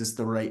thing because it's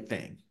the right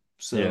thing.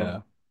 Yeah.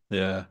 So,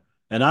 Yeah.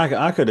 And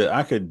I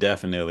could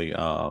definitely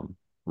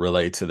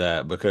relate to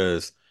that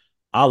because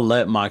I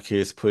let my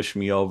kids push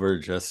me over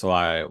just so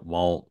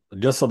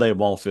they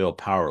won't feel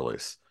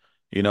powerless.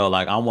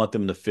 Like I want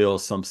them to feel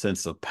some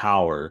sense of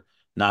power,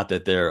 not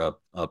that they're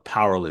a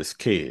powerless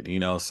kid,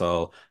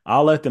 so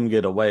I'll let them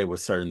get away with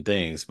certain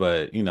things,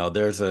 but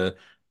there's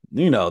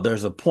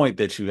a point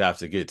that you have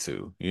to get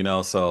to,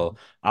 so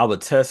I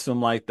would test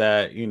them like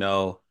that,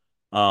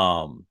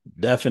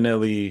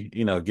 definitely,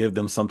 give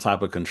them some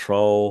type of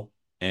control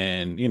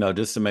and,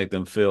 just to make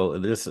them feel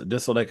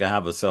just so they can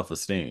have a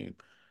self-esteem.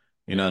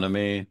 You know yeah, what I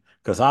mean?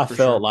 Because I for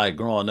felt sure. like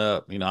growing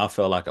up, I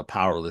felt like a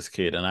powerless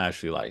kid and I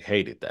actually like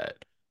hated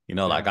that.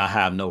 Like Yeah. I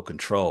have no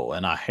control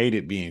and I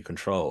hated being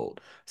controlled.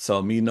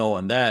 So me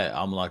knowing that,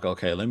 I'm like,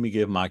 okay, let me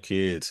give my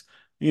kids,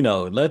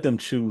 let them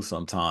choose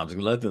sometimes.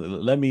 Let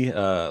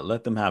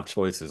them have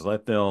choices.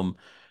 Let them,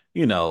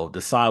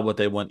 decide what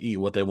they want to eat,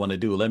 what they want to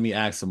do. Let me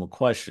ask them a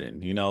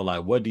question,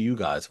 like what do you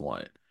guys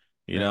want?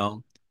 You Yeah.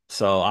 know?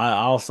 So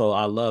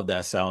I love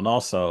that sound.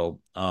 Also,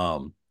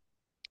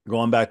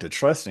 going back to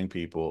trusting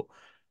people,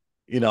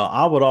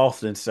 I would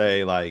often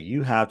say like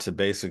you have to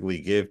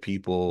basically give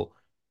people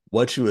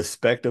what you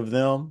expect of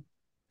them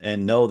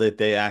and know that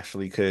they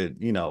actually could,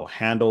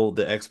 handle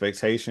the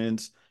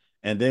expectations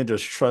and then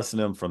just trust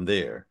them from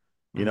there.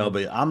 Hmm.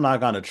 But I'm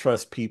not going to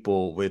trust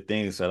people with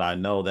things that I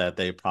know that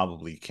they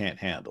probably can't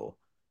handle.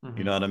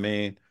 You know Hmm. what I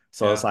mean?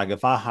 So it's Yeah. like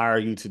if I hire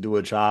you to do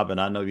a job and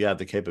I know you have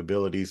the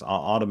capabilities, I'll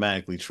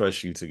automatically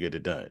trust you to get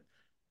it done.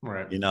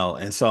 Right.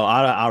 And so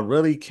I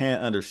really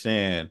can't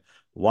understand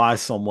why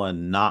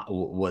someone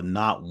would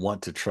not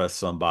want to trust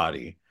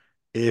somebody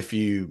if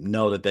you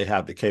know that they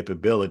have the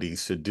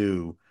capabilities to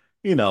do,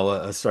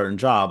 a certain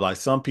job. Like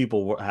some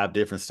people have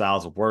different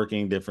styles of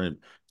working, different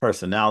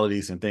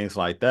personalities and things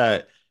like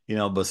that,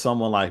 but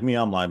someone like me,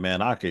 I'm like,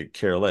 man, I could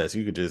care less.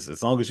 You could just,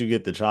 as long as you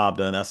get the job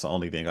done, that's the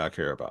only thing I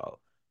care about,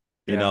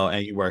 Yeah.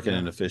 and you work in Yeah.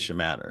 an efficient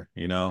manner.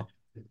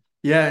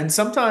 Yeah, and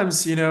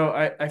sometimes,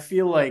 I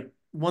feel like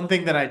one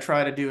thing that I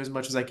try to do as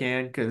much as I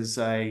can because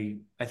I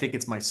think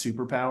it's my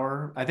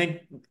superpower. I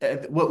think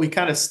what we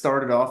kind of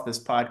started off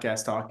this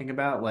podcast talking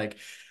about, like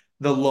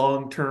the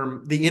long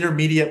term, the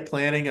intermediate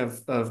planning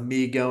of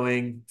me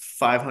going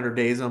 500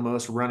 days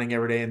almost, running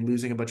every day and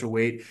losing a bunch of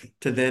weight,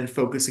 to then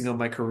focusing on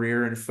my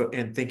career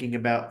and thinking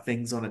about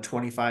things on a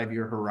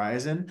 25-year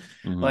horizon.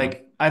 Hmm.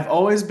 Like I've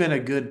always been a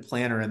good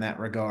planner in that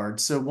regard.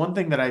 So one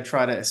thing that I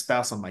try to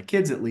espouse on my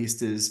kids at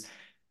least is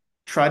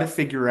try to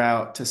figure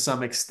out to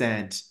some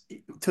extent,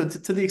 to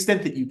the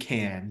extent that you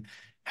can,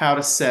 how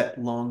to set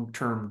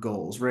long-term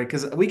goals, right?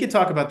 Because we could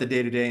talk about the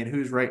day-to-day and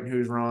who's right and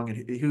who's wrong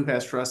and who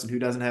has trust and who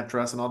doesn't have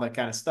trust and all that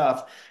kind of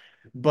stuff.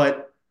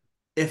 But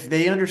if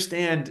they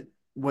understand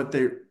what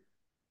they're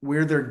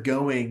where they're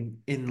going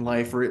in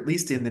life, or at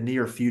least in the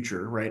near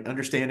future, right?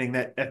 Understanding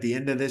that at the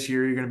end of this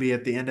year, you're going to be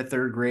at the end of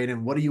third grade,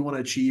 and what do you want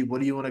to achieve? What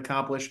do you want to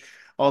accomplish?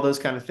 All those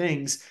kind of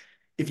things.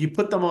 If you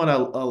put them on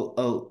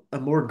a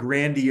more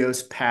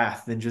grandiose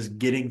path than just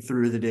getting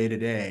through the day to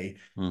day,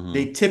 Hmm.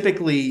 they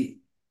typically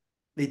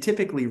they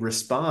typically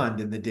respond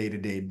in the day to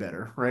day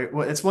better, right?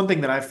 Well, it's one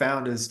thing that I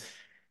found is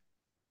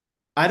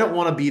I don't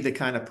want to be the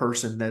kind of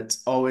person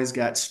that's always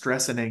got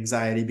stress and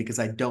anxiety because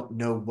I don't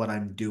know what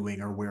I'm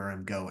doing or where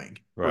I'm going,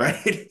 Right.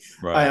 right?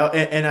 I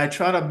Right. and I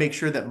try to make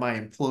sure that my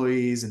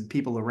employees and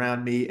people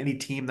around me, any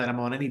team that I'm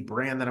on, any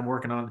brand that I'm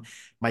working on,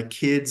 my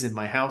kids and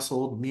my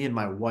household, me and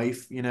my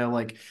wife,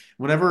 like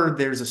whenever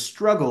there's a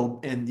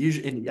struggle, and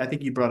usually, and I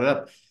think you brought it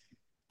up,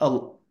 a,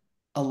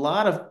 a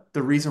lot of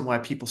the reason why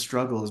people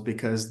struggle is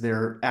because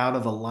they're out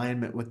of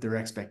alignment with their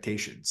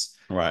expectations.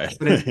 Right.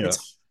 But Yeah.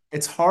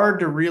 it's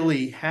hard to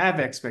really have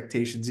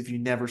expectations if you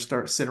never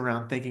start sitting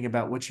around thinking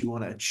about what you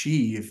want to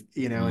achieve,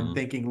 and Mhm.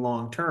 thinking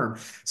long term.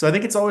 So I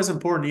think it's always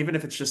important, even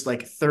if it's just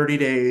like 30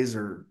 days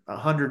or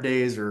 100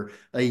 days or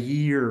a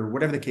year or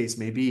whatever the case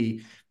may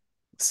be,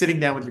 sitting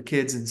down with your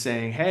kids and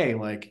saying, hey,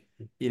 like,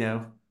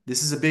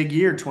 this is a big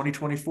year,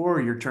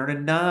 2024. You're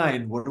turning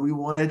 9. What do we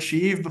want to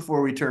achieve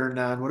before we turn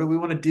 9? What do we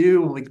want to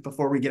do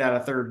before we get out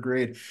of third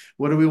grade?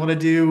 What do we want to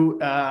do?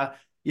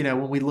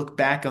 When we look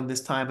back on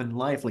this time in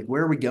life, like,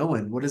 where are we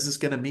going? What is this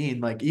going to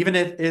mean? Like, even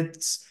if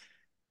it's,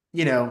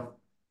 you know,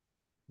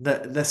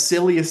 the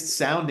silliest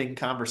sounding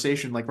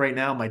conversation. Like right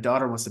now, my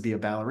daughter wants to be a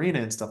ballerina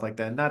and stuff like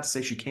that. And not to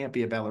say she can't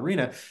be a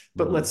ballerina,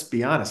 but Mhm. let's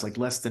be honest, like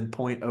less than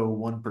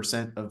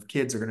 0.01% of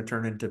kids are going to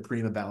turn into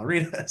prima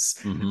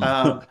ballerinas. Mhm.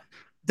 Um,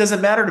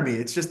 doesn't matter to me.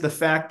 It's just the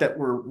fact that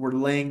we're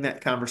laying that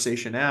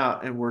conversation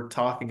out and we're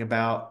talking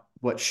about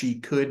what she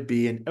could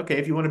be. And okay,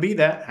 if you want to be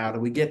that, how do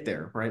we get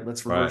there? Right?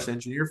 Let's reverse Right.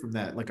 engineer from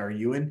that. Like, are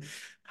you in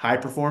high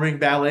performing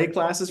ballet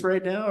classes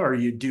right now? Are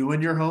you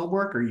doing your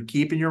homework? Are you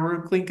keeping your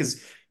room clean?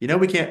 Because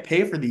we can't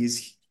pay for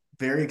these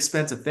very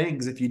expensive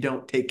things if you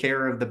don't take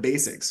care of the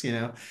basics.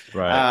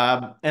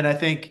 Right. And I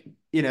think,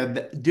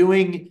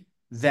 doing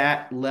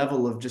that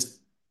level of just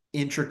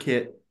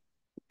intricate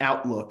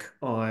outlook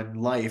on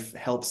life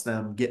helps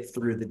them get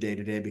through the day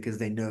to day because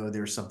they know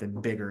there's something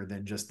bigger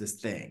than just this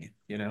thing,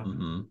 you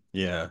know?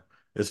 Yeah.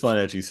 It's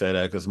funny that you say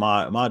that because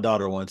my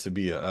daughter wants to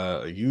be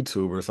a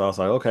YouTuber, so I was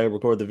like, okay,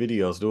 record the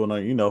videos, do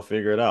it,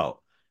 figure it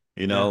out,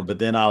 Yeah. But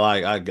then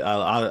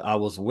I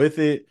was with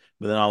it,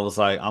 but then I was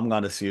like, I'm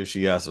gonna see if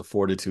she has the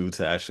fortitude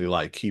to actually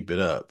like keep it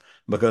up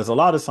because a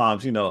lot of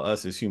times,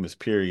 us as humans,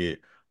 period,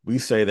 we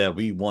say that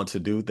we want to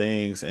do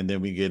things and then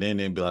we get in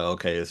and be like,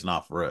 okay, it's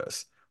not for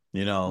us,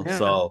 Yeah.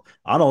 So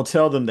I don't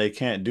tell them they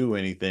can't do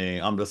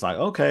anything. I'm just like,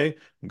 okay,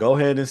 go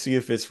ahead and see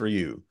if it's for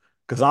you.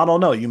 Because I don't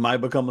know, you might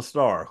become a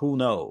star. Who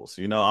knows?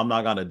 I'm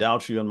not going to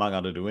doubt you. I'm not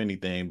going to do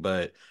anything,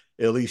 but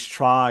at least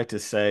try to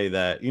say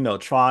that,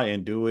 try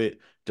and do it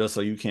just so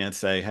you can't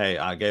say, hey,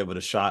 I gave it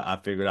a shot. I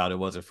figured out it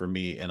wasn't for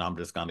me and I'm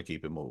just going to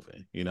keep it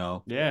moving.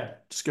 Yeah.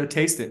 Just go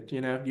taste it.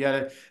 You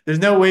gotta, there's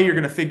no way you're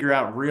going to figure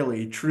out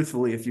really,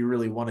 truthfully, if you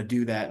really want to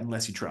do that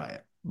unless you try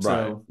it. Right.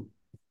 So,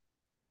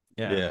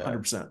 yeah, Yeah,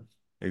 100%.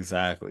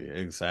 exactly.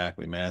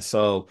 Exactly, man.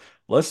 So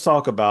let's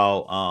talk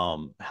about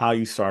how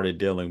you started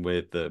dealing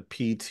with the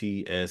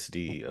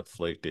PTSD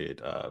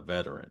afflicted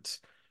veterans.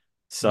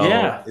 So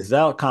Yeah. is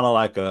that kind of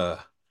like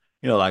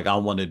like I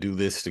want to do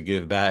this to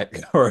give back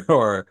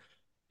or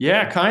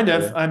Yeah, kind yeah,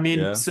 of. I mean,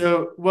 yeah.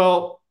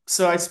 so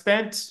I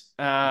spent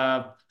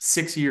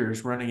 6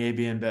 years running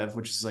AB InBev,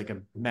 which is like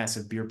a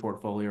massive beer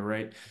portfolio,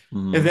 right?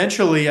 Mm-hmm.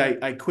 Eventually,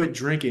 I quit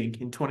drinking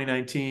in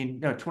 2019,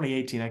 no,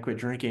 2018, I quit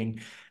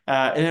drinking.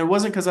 And it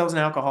wasn't because I was an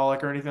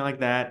alcoholic or anything like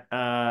that.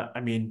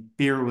 I mean,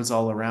 beer was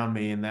all around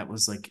me, and that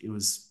was like, it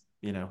was,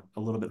 a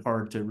little bit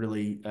hard to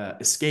really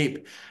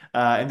escape.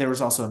 And there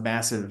was also a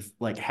massive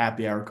like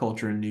happy hour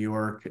culture in New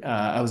York.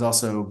 I was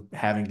also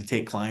having to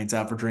take clients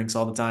out for drinks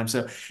all the time.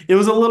 So it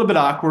was a little bit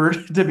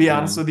awkward, to be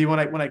honest Mm-hmm. with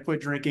you, when I quit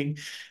drinking.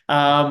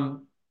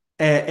 Um,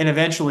 and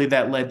eventually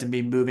that led to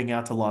me moving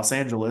out to Los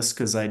Angeles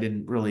because I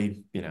didn't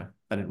really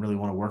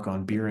want to work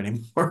on beer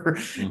anymore.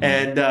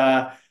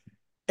 Mm-hmm.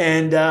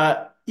 And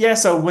yeah,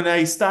 so when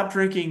I stopped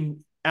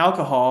drinking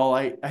alcohol,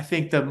 I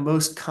think the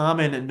most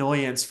common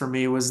annoyance for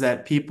me was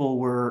that people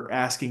were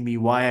asking me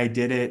why I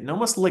did it and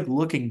almost like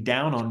looking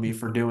down on me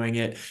for doing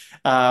it.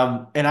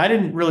 And I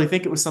didn't really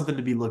think it was something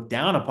to be looked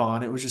down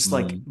upon. It was just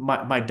like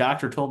Mm-hmm. my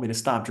doctor told me to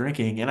stop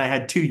drinking, and I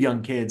had two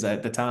young kids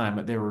at the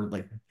time. They were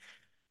like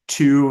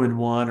 2 and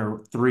 1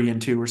 or 3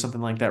 and 2 or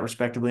something like that,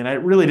 respectively. And I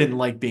really didn't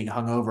like being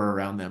hungover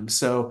around them.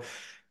 So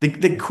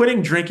the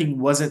quitting drinking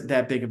wasn't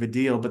that big of a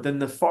deal. But then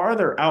the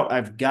farther out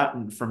I've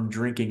gotten from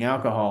drinking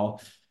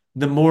alcohol,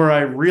 the more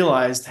I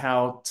realized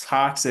how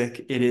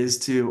toxic it is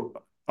to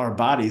our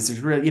bodies.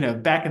 There's really,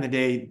 back in the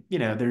day,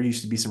 there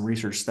used to be some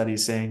research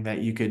studies saying that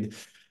you could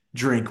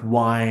drink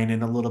wine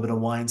and a little bit of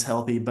wine's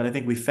healthy, but I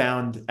think we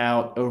found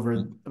out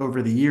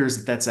over the years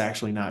that that's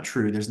actually not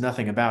true. There's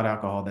nothing about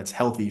alcohol that's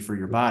healthy for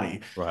your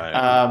body. Right.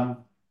 Um,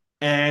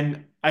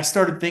 and I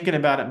started thinking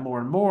about it more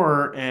and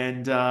more.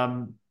 And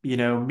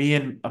me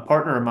and a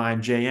partner of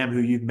mine, JM,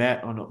 who you've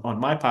met on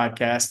my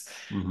podcast,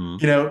 Mm-hmm.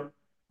 you know,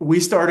 we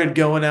started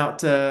going out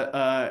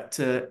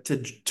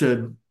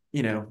to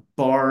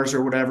bars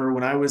or whatever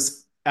when I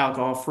was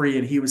alcohol free,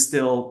 and he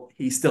still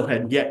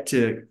had yet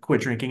to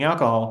quit drinking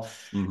alcohol,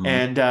 Mm-hmm.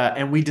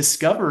 and we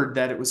discovered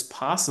that it was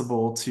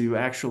possible to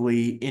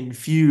actually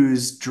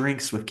infuse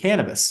drinks with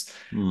cannabis.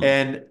 Mm-hmm.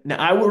 And now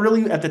I would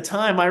really, at the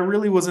time, I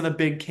really wasn't a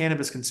big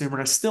cannabis consumer,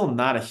 and I'm still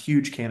not a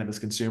huge cannabis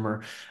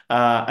consumer.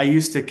 I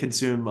used to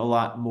consume a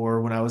lot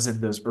more when I was in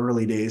those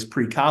early days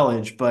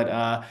pre-college,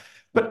 but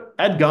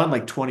I'd gone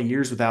like 20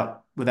 years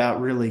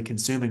without really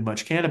consuming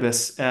much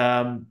cannabis.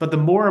 But the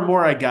more and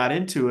more I got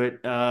into it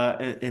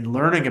and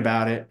learning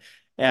about it,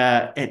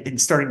 and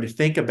starting to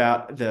think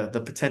about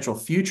the potential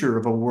future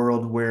of a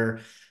world where,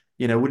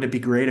 wouldn't it be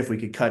great if we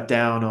could cut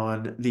down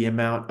on the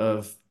amount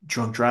of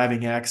drunk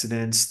driving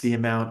accidents, the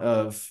amount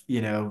of,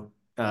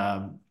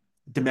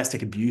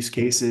 domestic abuse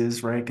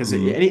cases, right? Because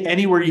Mm-hmm.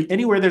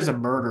 anywhere there's a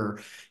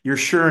murder, you're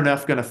sure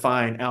enough going to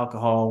find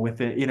alcohol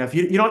with it. If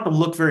you don't have to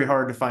look very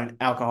hard to find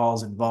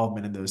alcohol's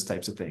involvement in those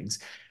types of things.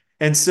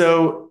 And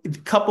so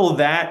couple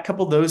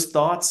those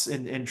thoughts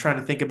and trying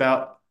to think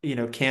about,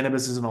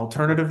 cannabis as an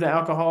alternative to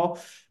alcohol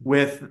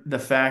with the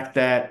fact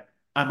that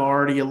I'm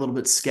already a little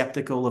bit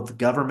skeptical of the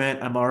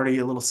government. I'm already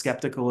a little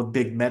skeptical of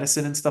big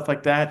medicine and stuff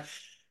like that.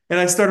 And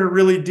I started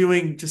really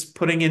just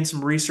putting in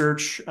some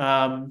research.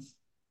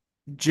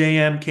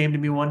 JM came to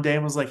me one day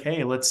and was like,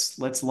 "Hey,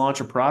 let's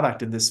launch a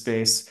product in this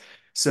space."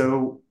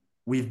 So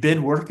we've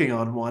been working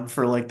on one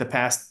for like the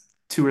past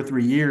 2 or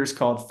 3 years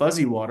called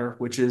Fuzzy Water,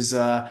 which is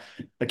a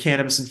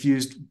cannabis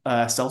infused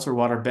seltzer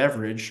water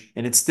beverage,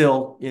 and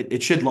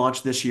it should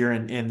launch this year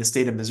in the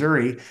state of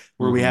Missouri,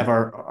 where we Mm-hmm. have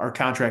our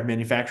contract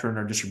manufacturer and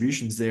our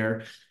distributions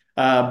there.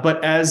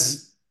 But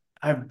as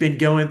I've been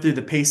going through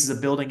the paces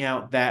of building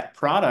out that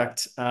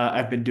product,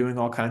 I've been doing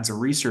all kinds of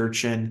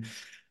research, and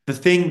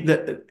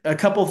a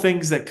couple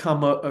things that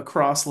come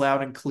across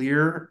loud and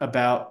clear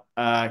about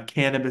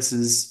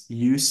cannabis's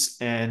use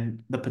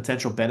and the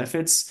potential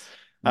benefits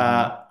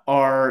Hmm.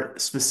 are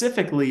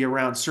specifically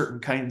around certain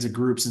kinds of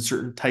groups and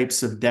certain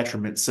types of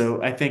detriment.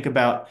 So I think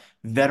about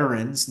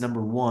veterans,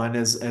 number one,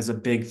 as a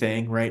big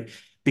thing, right?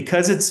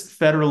 Because it's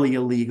federally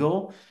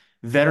illegal,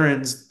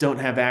 veterans don't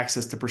have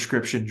access to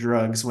prescription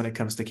drugs when it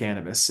comes to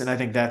cannabis. And I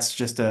think that's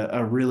just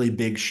a really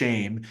big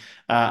shame.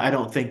 I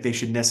don't think they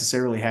should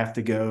necessarily have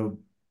to go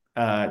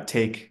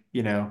take,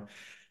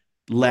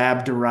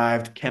 lab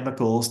derived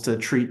chemicals to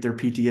treat their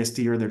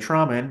PTSD or their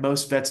trauma. And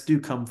most vets do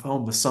come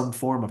home with some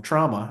form of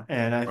trauma.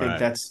 And I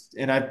think Right.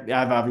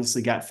 I've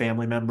obviously got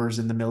family members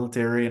in the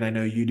military, and I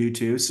know you do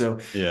too. So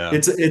Yeah.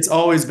 it's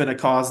always been a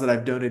cause that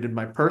I've donated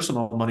my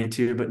personal money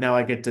to, but now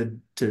I get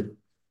to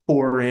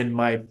pour in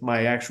my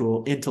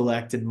actual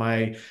intellect and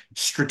my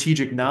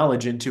strategic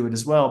knowledge into it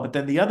as well. But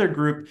then the other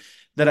group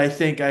that I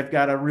think I've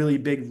got a really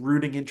big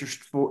rooting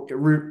interest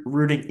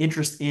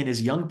in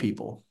is young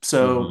people.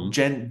 So Hmm.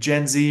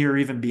 Gen Z or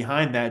even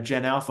behind that,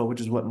 Gen Alpha,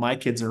 which is what my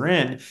kids are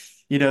in,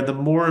 the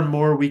more and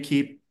more we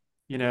keep,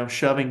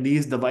 shoving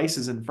these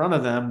devices in front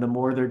of them, the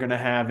more they're going to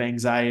have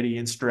anxiety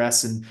and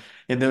stress, and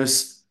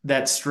those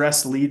that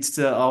stress leads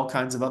to all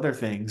kinds of other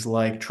things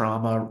like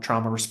trauma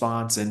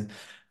response, and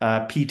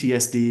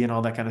PTSD and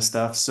all that kind of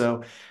stuff.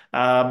 So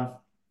um,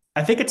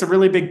 I think it's a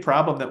really big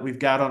problem that we've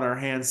got on our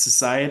hands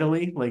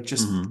societally, like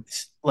just Hmm.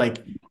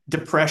 like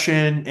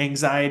depression,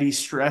 anxiety,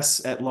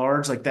 stress at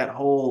large, like that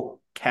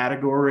whole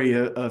category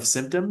of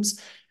symptoms.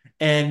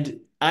 And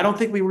I don't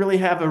think we really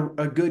have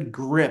a good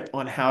grip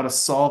on how to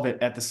solve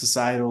it at the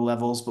societal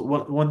levels. But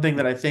one thing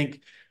that I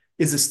think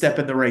is a step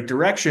in the right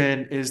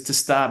direction is to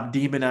stop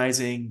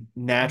demonizing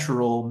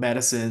natural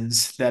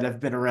medicines that have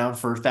been around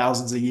for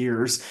thousands of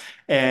years,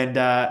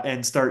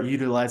 and start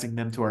utilizing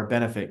them to our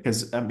benefit.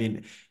 Because I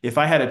mean, if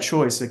I had a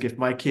choice, like if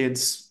my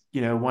kids,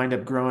 wind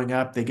up growing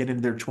up, they get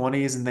into their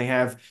 20s and they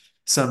have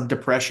some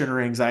depression or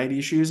anxiety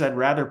issues, I'd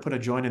rather put a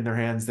joint in their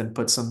hands than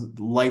put some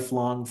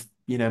lifelong,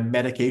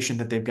 medication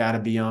that they've got to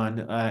be on,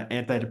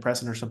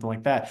 antidepressant or something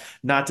like that.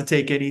 Not to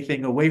take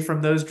anything away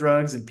from those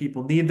drugs, and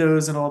people need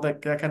those and all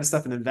that kind of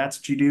stuff. And if that's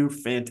what you do,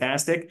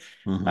 fantastic.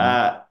 Hmm.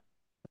 Uh,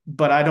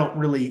 but I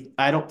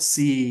don't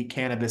see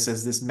cannabis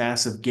as this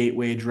massive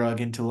gateway drug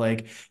into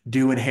like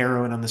doing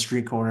heroin on the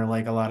street corner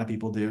like a lot of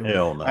people do.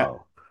 Hell I,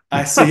 no.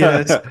 I see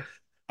it as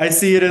I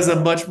see it as a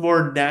much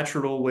more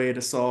natural way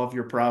to solve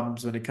your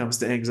problems when it comes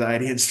to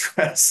anxiety and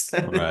stress,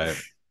 Right.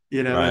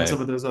 than Right.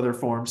 some of those other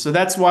forms. So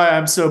that's why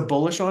I'm so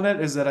bullish on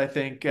it, is that I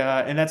think,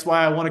 and that's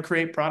why I want to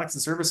create products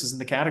and services in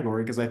the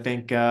category, because I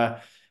think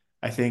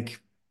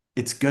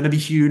it's going to be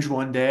huge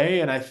one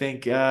day, and I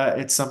think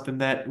it's something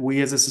that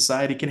we as a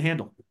society can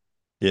handle.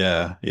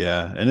 Yeah,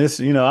 yeah. And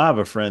I have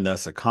a friend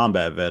that's a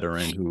combat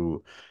veteran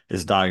who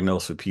is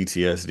diagnosed with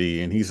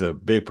PTSD, and he's a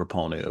big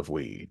proponent of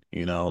weed.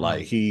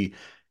 Like Mm.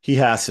 he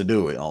has to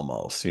do it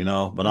almost.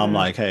 But I'm Yeah,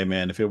 like, hey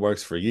man, if it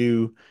works for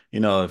you,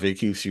 if it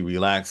keeps you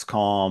relaxed,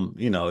 calm,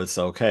 it's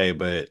okay.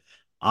 But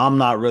I'm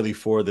not really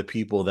for the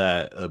people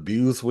that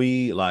abuse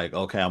weed. Like,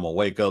 okay, I'm gonna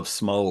wake up,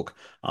 smoke,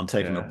 I'm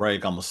taking a yeah,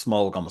 break, I'm gonna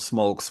smoke,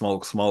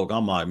 smoke, smoke.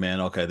 I'm like, man,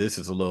 okay, this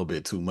is a little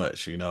bit too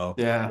much.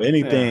 yeah,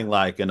 Anything yeah.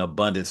 like in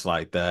abundance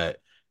like that,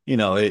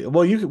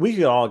 well, we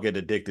could all get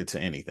addicted to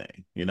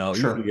anything. You could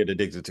Sure. get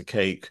addicted to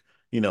cake,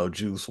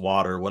 juice,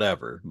 water,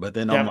 whatever. But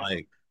then I'm Yep.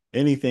 like,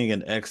 anything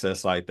in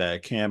excess like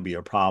that can be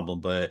a problem.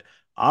 But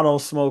I don't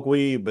smoke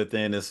weed, but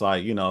then it's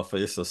like, if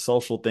it's a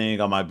social thing,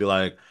 I might be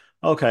like,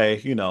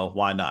 okay,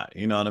 why not?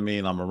 You know what I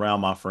mean? I'm around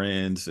my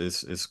friends.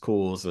 It's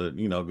cool. It's a,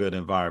 good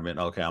environment.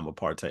 Okay, I'm a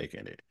partake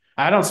in it.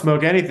 I don't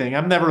smoke anything.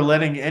 I'm never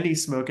letting any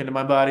smoke into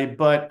my body,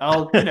 but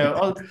I'll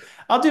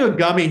do a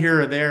gummy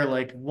here or there,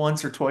 like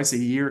once or twice a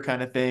year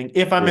kind of thing,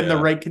 if I'm in the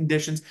Yeah, right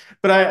conditions.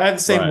 But I the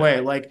same right. way.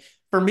 Like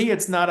for me,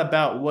 it's not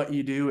about what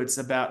you do, it's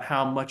about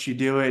how much you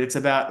do it. It's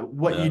about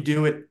what you Yeah.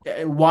 do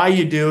it, why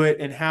you do it,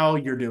 and how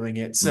you're doing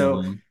it.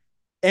 So, Hmm.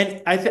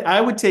 and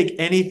I would take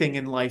anything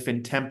in life,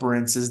 and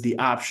temperance is the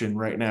option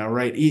right now,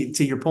 right?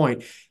 To your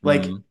point,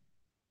 like, Hmm.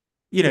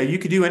 you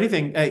could do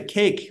anything.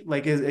 Cake,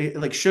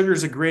 like sugar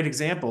is a great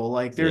example.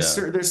 Like Yeah.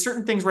 there's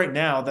certain things right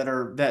now that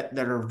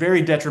are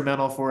very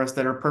detrimental for us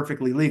that are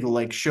perfectly legal,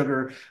 like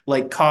sugar,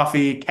 like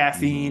coffee, Hmm.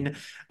 caffeine,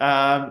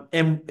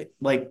 and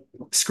like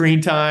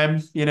screen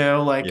time.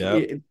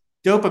 Yep.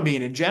 Dopamine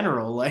in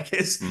general, like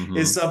is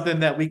Hmm. something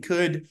that we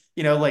could,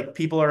 like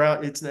people are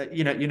out. It's not,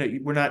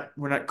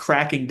 we're not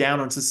cracking down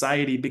on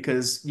society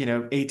because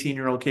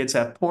 18-year-old kids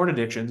have porn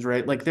addictions,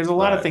 right? Like there's a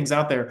lot of Right. things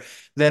out there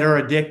that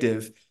are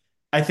addictive.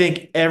 I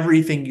think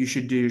everything you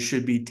should do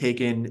should be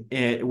taken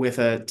with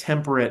a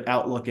temperate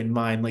outlook in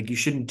mind. Like you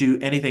shouldn't do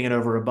anything in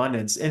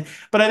overabundance.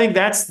 But I think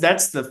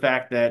that's the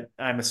fact that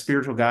I'm a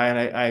spiritual guy,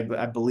 and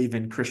I believe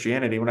in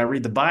Christianity. When I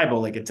read the Bible,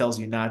 like it tells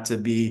you not to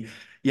be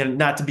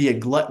a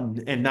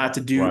glutton and not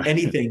to do Right.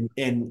 anything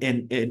in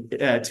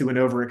to an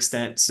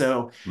overextent.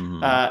 So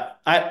Hmm.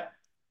 I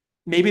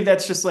maybe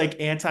that's just like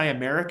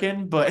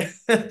anti-American, but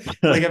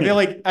like I feel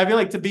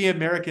like to be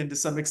American to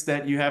some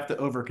extent you have to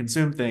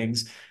overconsume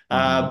things.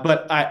 Hmm.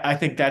 But I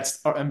think that's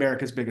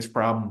America's biggest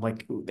problem.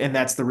 Like, and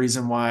that's the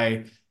reason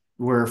why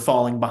we're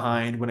falling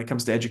behind when it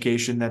comes to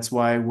education. That's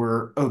why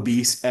we're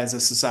obese as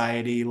a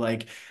society.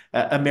 Like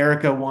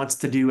America wants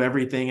to do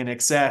everything in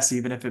excess,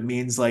 even if it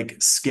means like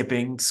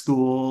skipping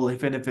school,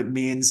 even if it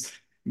means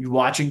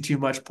watching too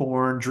much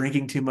porn,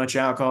 drinking too much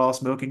alcohol,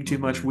 smoking too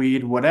much Hmm.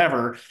 weed,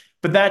 whatever.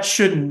 But that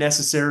shouldn't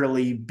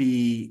necessarily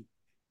be,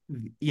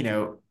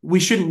 we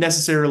shouldn't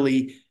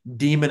necessarily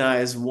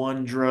demonize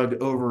one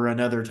drug over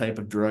another type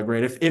of drug,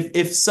 right?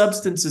 If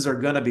substances are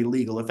going to be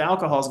legal, if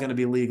alcohol is going to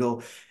be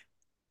legal,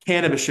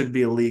 cannabis should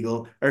be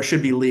illegal or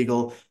should be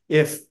legal.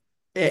 If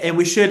and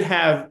we should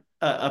have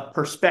a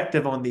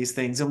perspective on these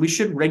things, and we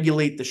should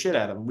regulate the shit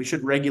out of them. We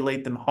should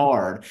regulate them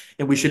hard,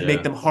 and we should make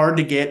Yeah. them hard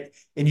to get,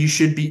 and you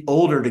should be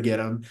older to get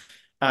them.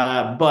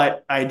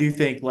 But I do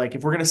think, like,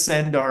 if we're going to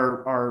send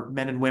our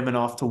men and women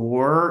off to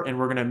war, and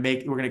we're going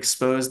to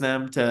expose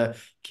them to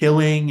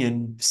killing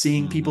and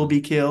seeing people Hmm.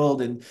 be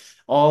killed and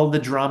all the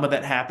drama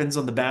that happens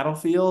on the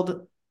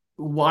battlefield,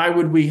 why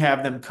would we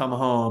have them come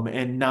home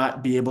and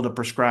not be able to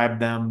prescribe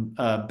them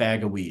a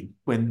bag of weed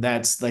when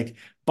that's like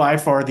by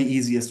far the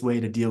easiest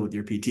way to deal with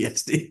your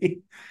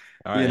PTSD?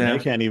 All right, You and they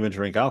know? can't even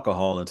drink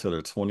alcohol until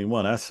they're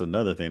 21. That's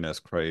another thing that's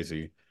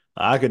crazy.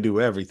 I could do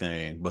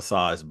everything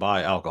besides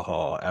buy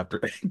alcohol after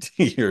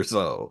 18 years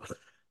old.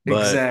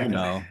 Exactly.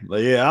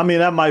 But yeah, I mean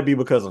that might be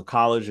because of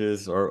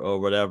colleges or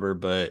whatever,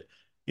 but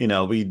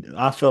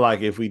I feel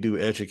like if we do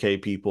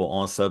educate people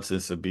on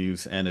substance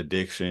abuse and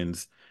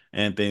addictions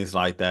and things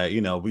like that,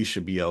 we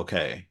should be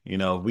okay.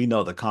 We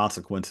know the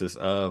consequences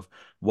of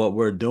what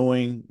we're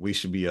doing, we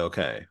should be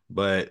okay.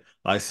 But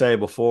like say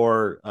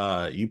before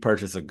you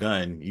purchase a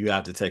gun, you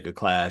have to take a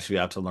class, you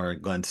have to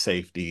learn gun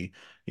safety,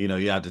 you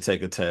have to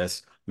take a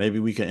test. Maybe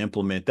we can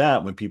implement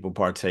that when people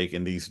partake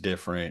in these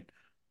different,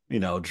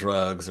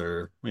 drugs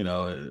or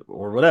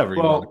whatever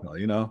you want to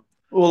Well, call.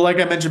 Well, like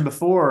I mentioned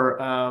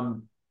before,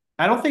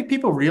 I don't think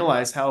people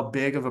realize how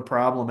big of a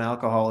problem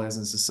alcohol is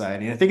in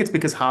society. And I think it's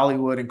because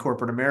Hollywood and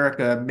corporate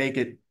America make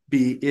it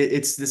be,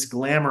 it's this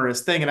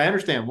glamorous thing. And I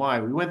understand why.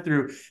 We went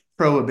through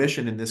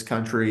prohibition in this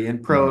country, and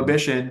Hmm.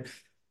 prohibition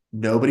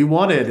nobody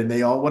wanted, and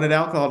they all wanted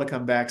alcohol to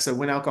come back. So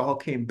when alcohol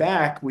came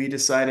back, we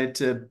decided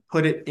to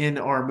put it in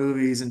our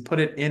movies and put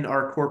it in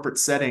our corporate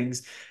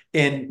settings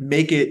and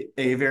make it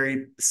a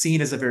very seen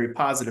as a very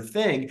positive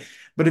thing.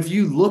 But if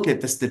you look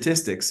at the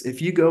statistics,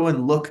 if you go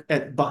and look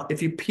at,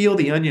 if you peel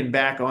the onion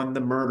back on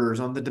the murders,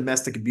 on the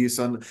domestic abuse,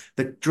 on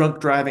the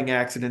drunk driving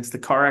accidents, the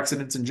car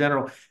accidents in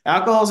general,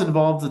 alcohol is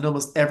involved in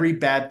almost every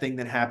bad thing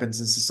that happens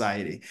in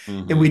society,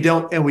 and Hmm. we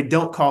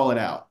don't call it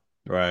out,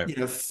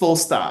 Right. full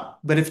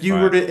stop. But Right.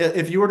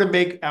 if you were to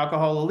make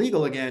alcohol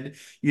illegal again,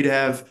 you'd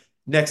have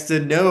next to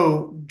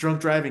no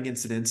drunk driving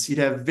incidents. You'd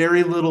have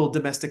very little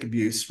domestic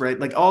abuse, right?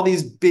 Like all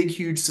these big,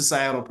 huge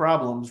societal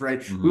problems, right?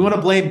 We Hmm. want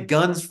to blame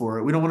guns for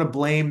it. We don't want to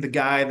blame the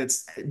guy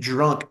that's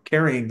drunk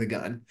carrying the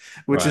gun,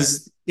 which Right.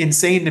 is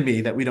insane to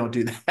me that we don't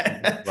do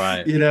that.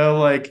 Right.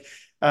 Like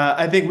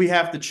I think we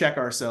have to check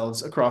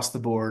ourselves across the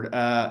board.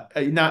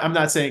 I'm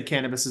not saying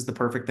cannabis is the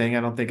perfect thing.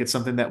 I don't think it's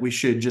something that we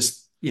should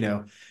just,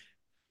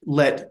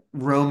 let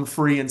roam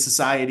free in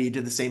society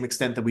to the same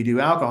extent that we do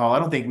alcohol. I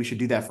don't think we should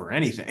do that for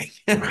anything.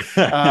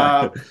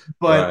 uh,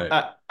 but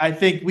Right. I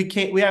think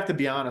we have to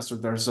be honest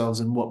with ourselves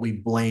in what we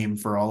blame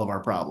for all of our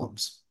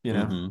problems, you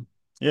know? Hmm.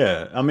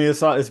 Yeah. I mean,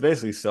 it's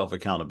basically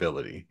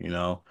self-accountability.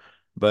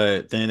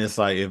 But then it's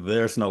like if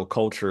there's no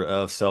culture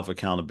of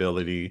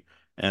self-accountability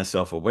and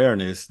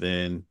self-awareness,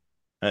 then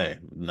hey,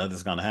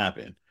 nothing's gonna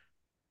happen.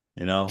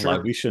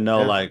 Like we Sure. should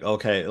know, Yeah. like,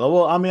 okay,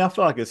 well, I mean, I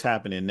feel like it's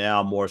happening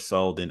now more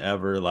so than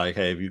ever. Like,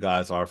 hey, if you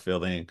guys are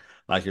feeling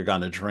like you're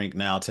gonna drink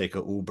now, take a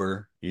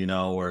Uber,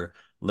 or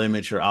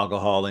limit your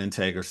alcohol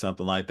intake or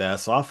something like that.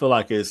 So I feel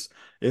like it's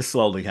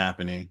slowly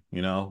happening,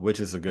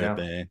 which is a good Yeah.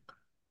 thing.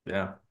 Yeah.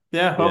 Yeah.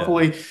 Yeah.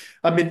 Hopefully,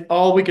 I mean,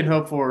 all we can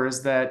hope for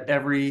is that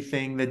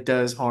everything that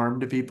does harm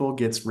to people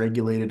gets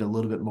regulated a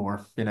little bit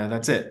more.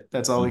 That's it.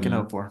 That's all we can Hmm.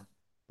 hope for.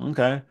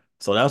 Okay.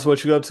 So that's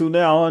what you up to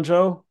now, huh,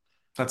 Joe?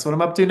 That's what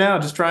I'm up to now.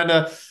 Just trying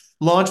to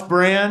launch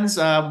brands,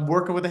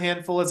 working with a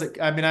handful.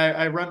 I mean,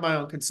 I run my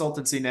own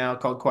consultancy now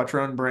called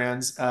Quattrone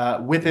Brands.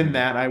 Within Hmm.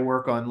 that, I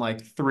work on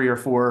like three or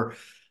four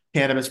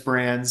cannabis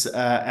brands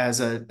as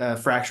a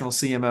fractional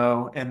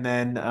CMO, and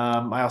then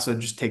I also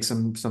just take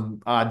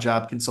some odd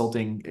job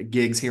consulting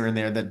gigs here and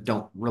there that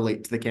don't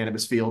relate to the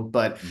cannabis field.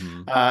 But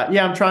Hmm.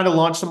 yeah, I'm trying to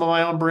launch some of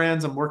my own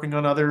brands. I'm working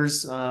on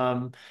others.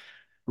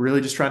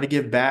 Really just trying to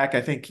give back.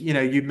 I think,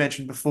 you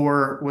mentioned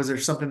before, was there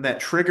something that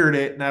triggered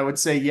it? And I would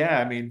say, yeah,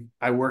 I mean,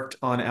 I worked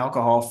on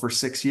alcohol for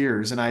 6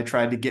 years, and I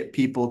tried to get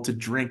people to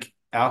drink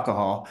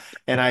alcohol.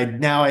 And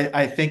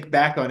I think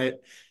back on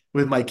it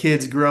with my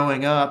kids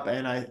growing up,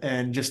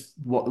 and just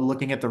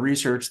looking at the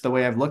research, the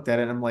way I've looked at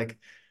it, I'm like,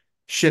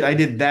 shit, I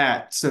did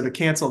that. So to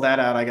cancel that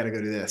out, I got to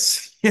go do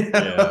this.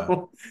 Yeah.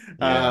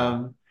 Yeah.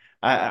 Um,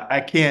 I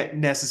can't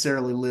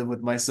necessarily live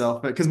with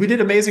myself, but because we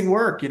did amazing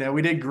work,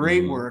 we did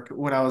great Hmm. work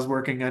when I was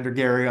working under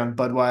Gary on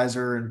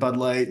Budweiser and Bud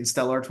Light and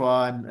Stella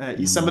Artois, and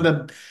Hmm. some of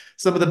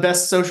the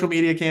best social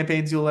media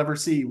campaigns you'll ever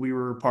see, we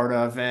were part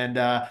of, and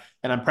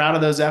and I'm proud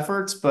of those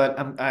efforts, but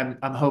I'm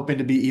hoping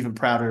to be even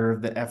prouder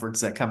of the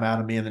efforts that come out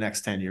of me in the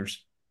next 10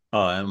 years. Oh,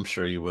 I'm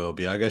sure you will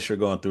be. I guess you're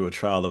going through a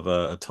trial of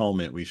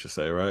atonement, we should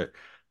say, right?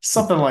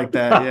 Something like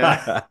that,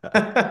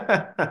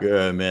 yeah.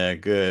 Good man,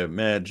 good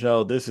man.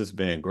 Joe, this has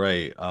been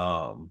great.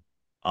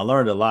 I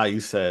learned a lot. You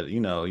said,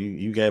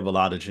 you gave a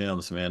lot of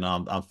gems, man.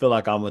 I feel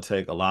like I'm gonna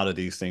take a lot of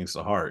these things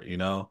to heart,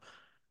 Right.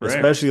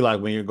 especially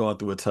like when you're going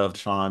through a tough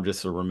time,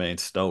 just to remain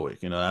stoic.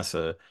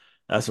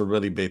 That's a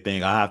really big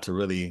thing. I have to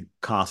really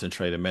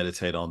concentrate and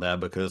meditate on that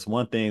because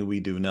one thing we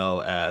do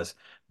know as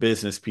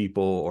business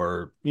people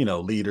or,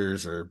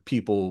 leaders or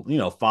people,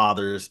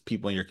 fathers,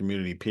 people in your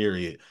community,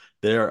 period,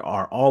 there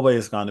are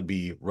always going to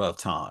be rough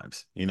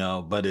times,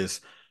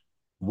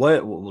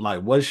 but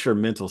what's your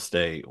mental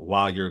state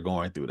while you're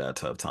going through that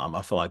tough time?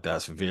 I feel like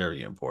that's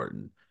very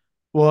important.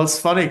 Well, it's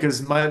funny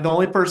because the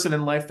only person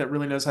in life that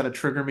really knows how to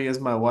trigger me is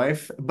my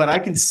wife. But I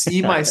can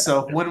see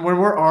myself when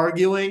we're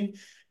arguing.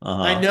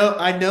 Uh-huh.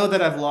 I know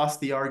that I've lost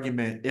the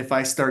argument if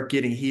I start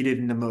getting heated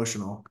and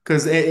emotional.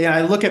 Because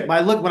I look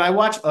when I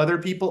watch other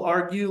people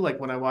argue, like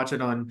when I watch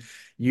it on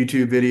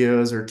YouTube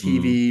videos or Hmm.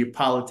 TV,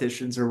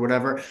 politicians or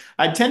whatever,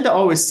 I tend to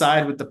always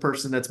side with the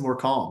person that's more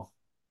calm.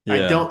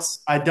 Yeah.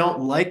 I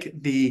don't like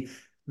the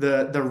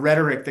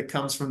rhetoric that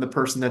comes from the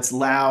person that's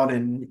loud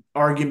and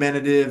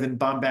argumentative and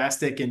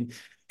bombastic, and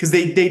because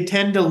they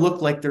tend to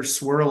look like they're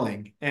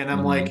swirling. And I'm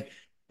Hmm. like,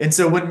 and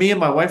so when me and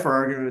my wife are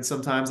arguing,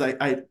 sometimes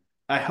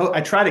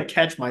I try to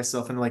catch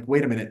myself and like,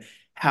 wait a minute,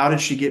 how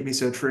did she get me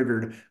so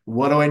triggered?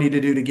 What do I need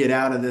to do to get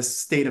out of this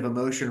state of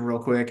emotion real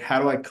quick?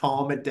 How do I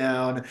calm it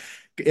down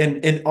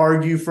and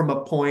argue from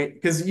a point?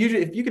 Because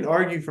usually, if you can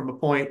argue from a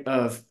point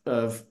of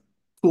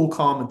cool,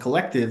 calm, and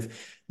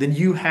collective, then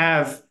you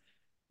have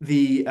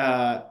the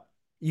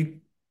you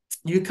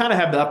you kind of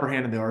have the upper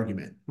hand in the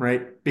argument,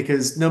 right?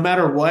 Because no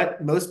matter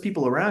what, most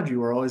people around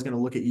you are always going to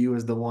look at you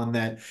as the one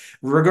that,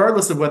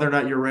 regardless of whether or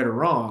not you're right or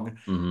wrong,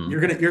 Hmm. you're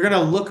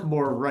gonna look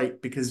more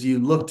right because you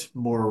looked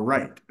more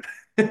right.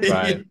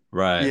 Right. you,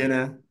 Right. you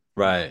know?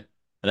 Right.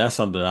 And that's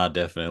something I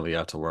definitely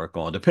have to work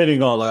on.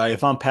 Depending on like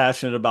if I'm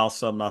passionate about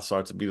something, I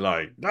start to be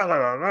like, "Nah,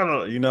 nah, nah,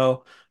 nah, nah,"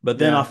 But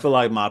then I Yeah. feel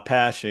like my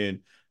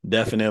passion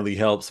definitely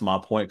helps my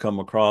point come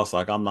across.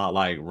 Like I'm not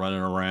like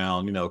running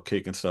around,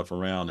 kicking stuff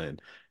around and,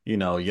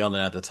 yelling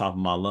at the top of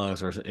my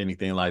lungs or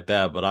anything like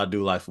that. But I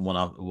do like when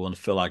I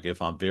feel like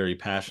if I'm very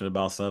passionate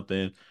about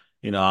something,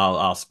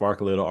 I'll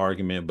spark a little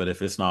argument. But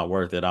if it's not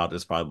worth it, I'll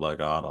just probably be like,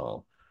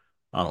 oh,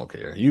 I don't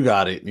care. You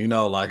got it.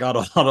 Like I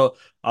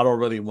don't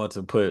really want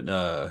to put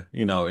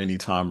any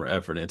time or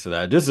effort into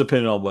that. Just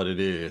depending on what it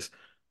is.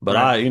 But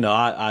Right.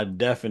 I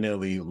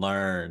definitely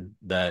learned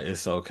that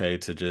it's okay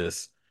to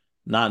just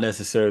not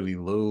necessarily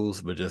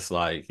lose, but just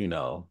like,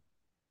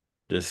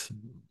 just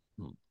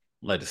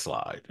let it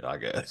slide, I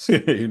guess.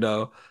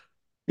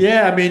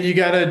 Yeah, I mean, you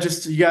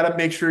gotta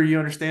make sure you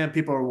understand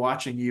people are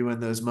watching you in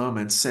those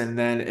moments. And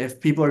then if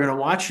people are gonna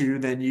watch you,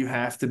 then you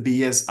have to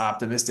be as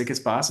optimistic as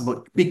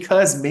possible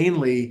because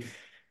mainly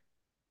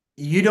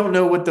you don't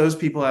know what those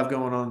people have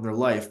going on in their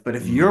life. But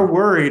if you're Hmm.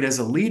 worried as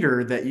a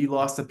leader that you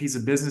lost a piece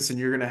of business and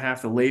you're going to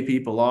have to lay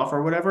people off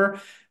or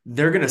whatever,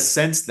 they're going to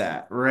sense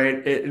that,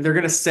 right? They're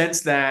going to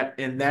sense that,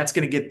 and that's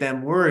going to get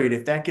them worried.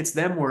 If that gets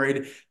them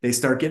worried, they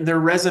start getting their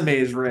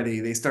resumes ready.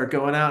 They start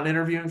going out and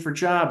interviewing for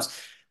jobs.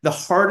 The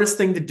hardest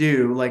thing to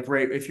do, like,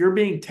 right, if you're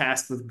being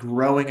tasked with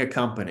growing a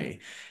company,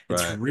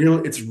 Right.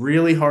 it's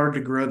really hard to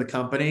grow the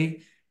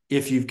company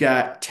if you've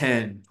got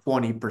 10,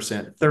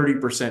 20%,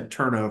 30%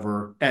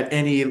 turnover at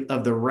any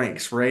of the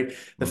ranks, right?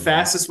 The Hmm.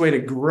 fastest way to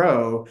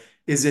grow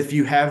is if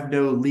you have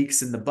no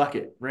leaks in the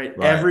bucket, right?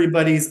 Right.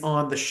 Everybody's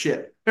on the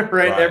ship,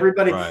 right? Right.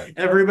 Right.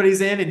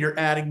 Everybody's in and you're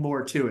adding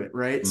more to it,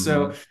 right?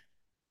 So Hmm.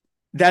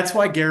 that's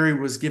why Gary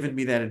was giving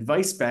me that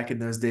advice back in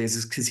those days,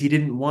 is because he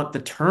didn't want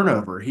the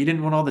turnover. He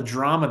didn't want all the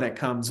drama that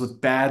comes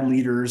with bad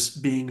leaders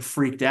being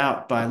freaked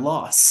out by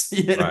loss,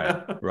 you Right.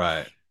 know?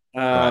 Right.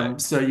 Right.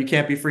 So you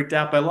can't be freaked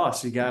out by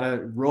loss. You got to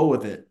roll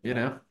with it, you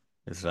know?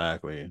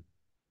 Exactly.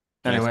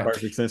 Makes Anyway,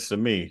 perfect sense to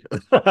me.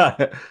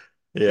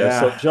 Yeah.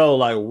 So yeah. Joe,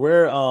 like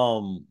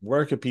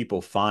where can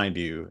people find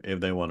you if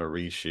they want to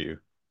reach you?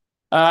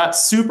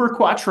 Super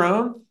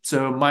Quattrone.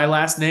 So my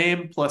last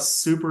name plus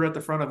super at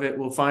the front of it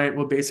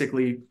will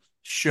basically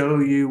show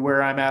you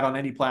where I'm at on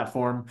any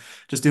platform.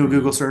 Just do a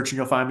Google Hmm. search and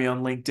you'll find me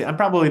on LinkedIn. I'm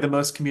probably the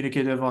most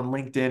communicative on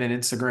LinkedIn and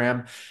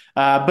Instagram.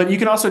 But you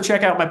can also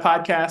check out my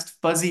podcast,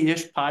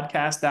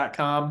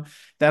 fuzzyishpodcast.com.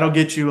 That'll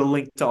get you a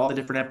link to all the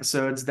different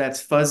episodes.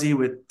 That's fuzzy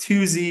with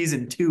two Z's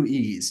and two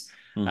E's.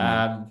 Hmm.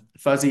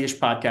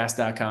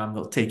 Fuzzyishpodcast.com.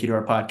 They'll take you to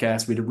our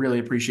podcast. We'd really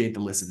appreciate the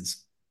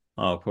listens.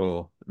 Oh,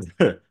 cool.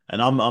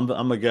 And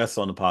I'm a guest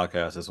on the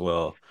podcast as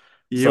well.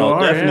 You So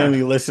are, definitely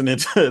yeah. listening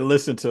to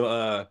listen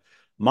to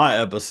my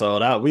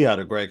episode. We had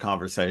a great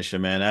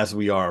conversation, man, as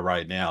we are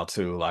right now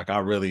too. Like I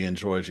really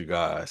enjoyed you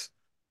guys.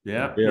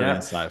 Yeah, Very yeah.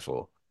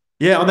 insightful.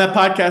 Yeah, on that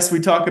podcast, we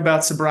talk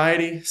about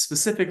sobriety,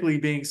 specifically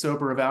being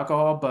sober of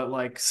alcohol, but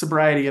like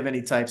sobriety of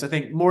any types. I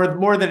think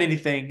more than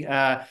anything,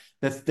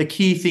 the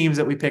key themes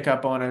that we pick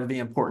up on are the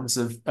importance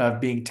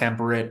of being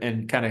temperate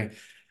and kind of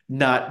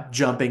not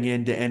jumping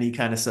into any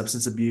kind of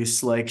substance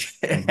abuse like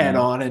head Hmm.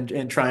 on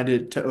and trying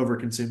to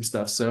overconsume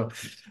stuff. So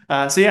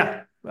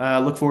yeah,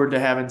 look forward to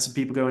having some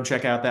people go and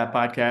check out that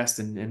podcast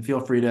and feel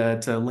free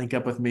to link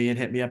up with me and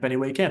hit me up any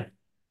way you can.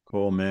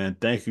 Cool, man.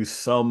 Thank you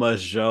so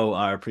much, Joe.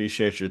 I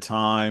appreciate your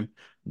time.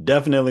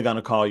 Definitely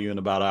gonna call you in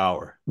about an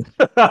hour.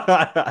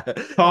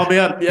 Call me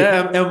up.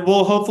 Yeah. And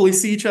we'll hopefully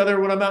see each other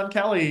when I'm out in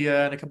Cali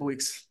in a couple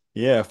weeks.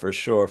 Yeah, for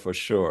sure, for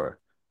sure.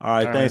 All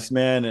right, All right. thanks,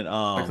 man, and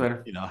Talk to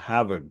you later.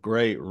 have a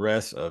great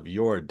rest of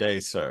your day,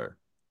 sir.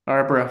 All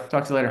right, bro.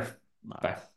 Talk to you later. Bye. Bye.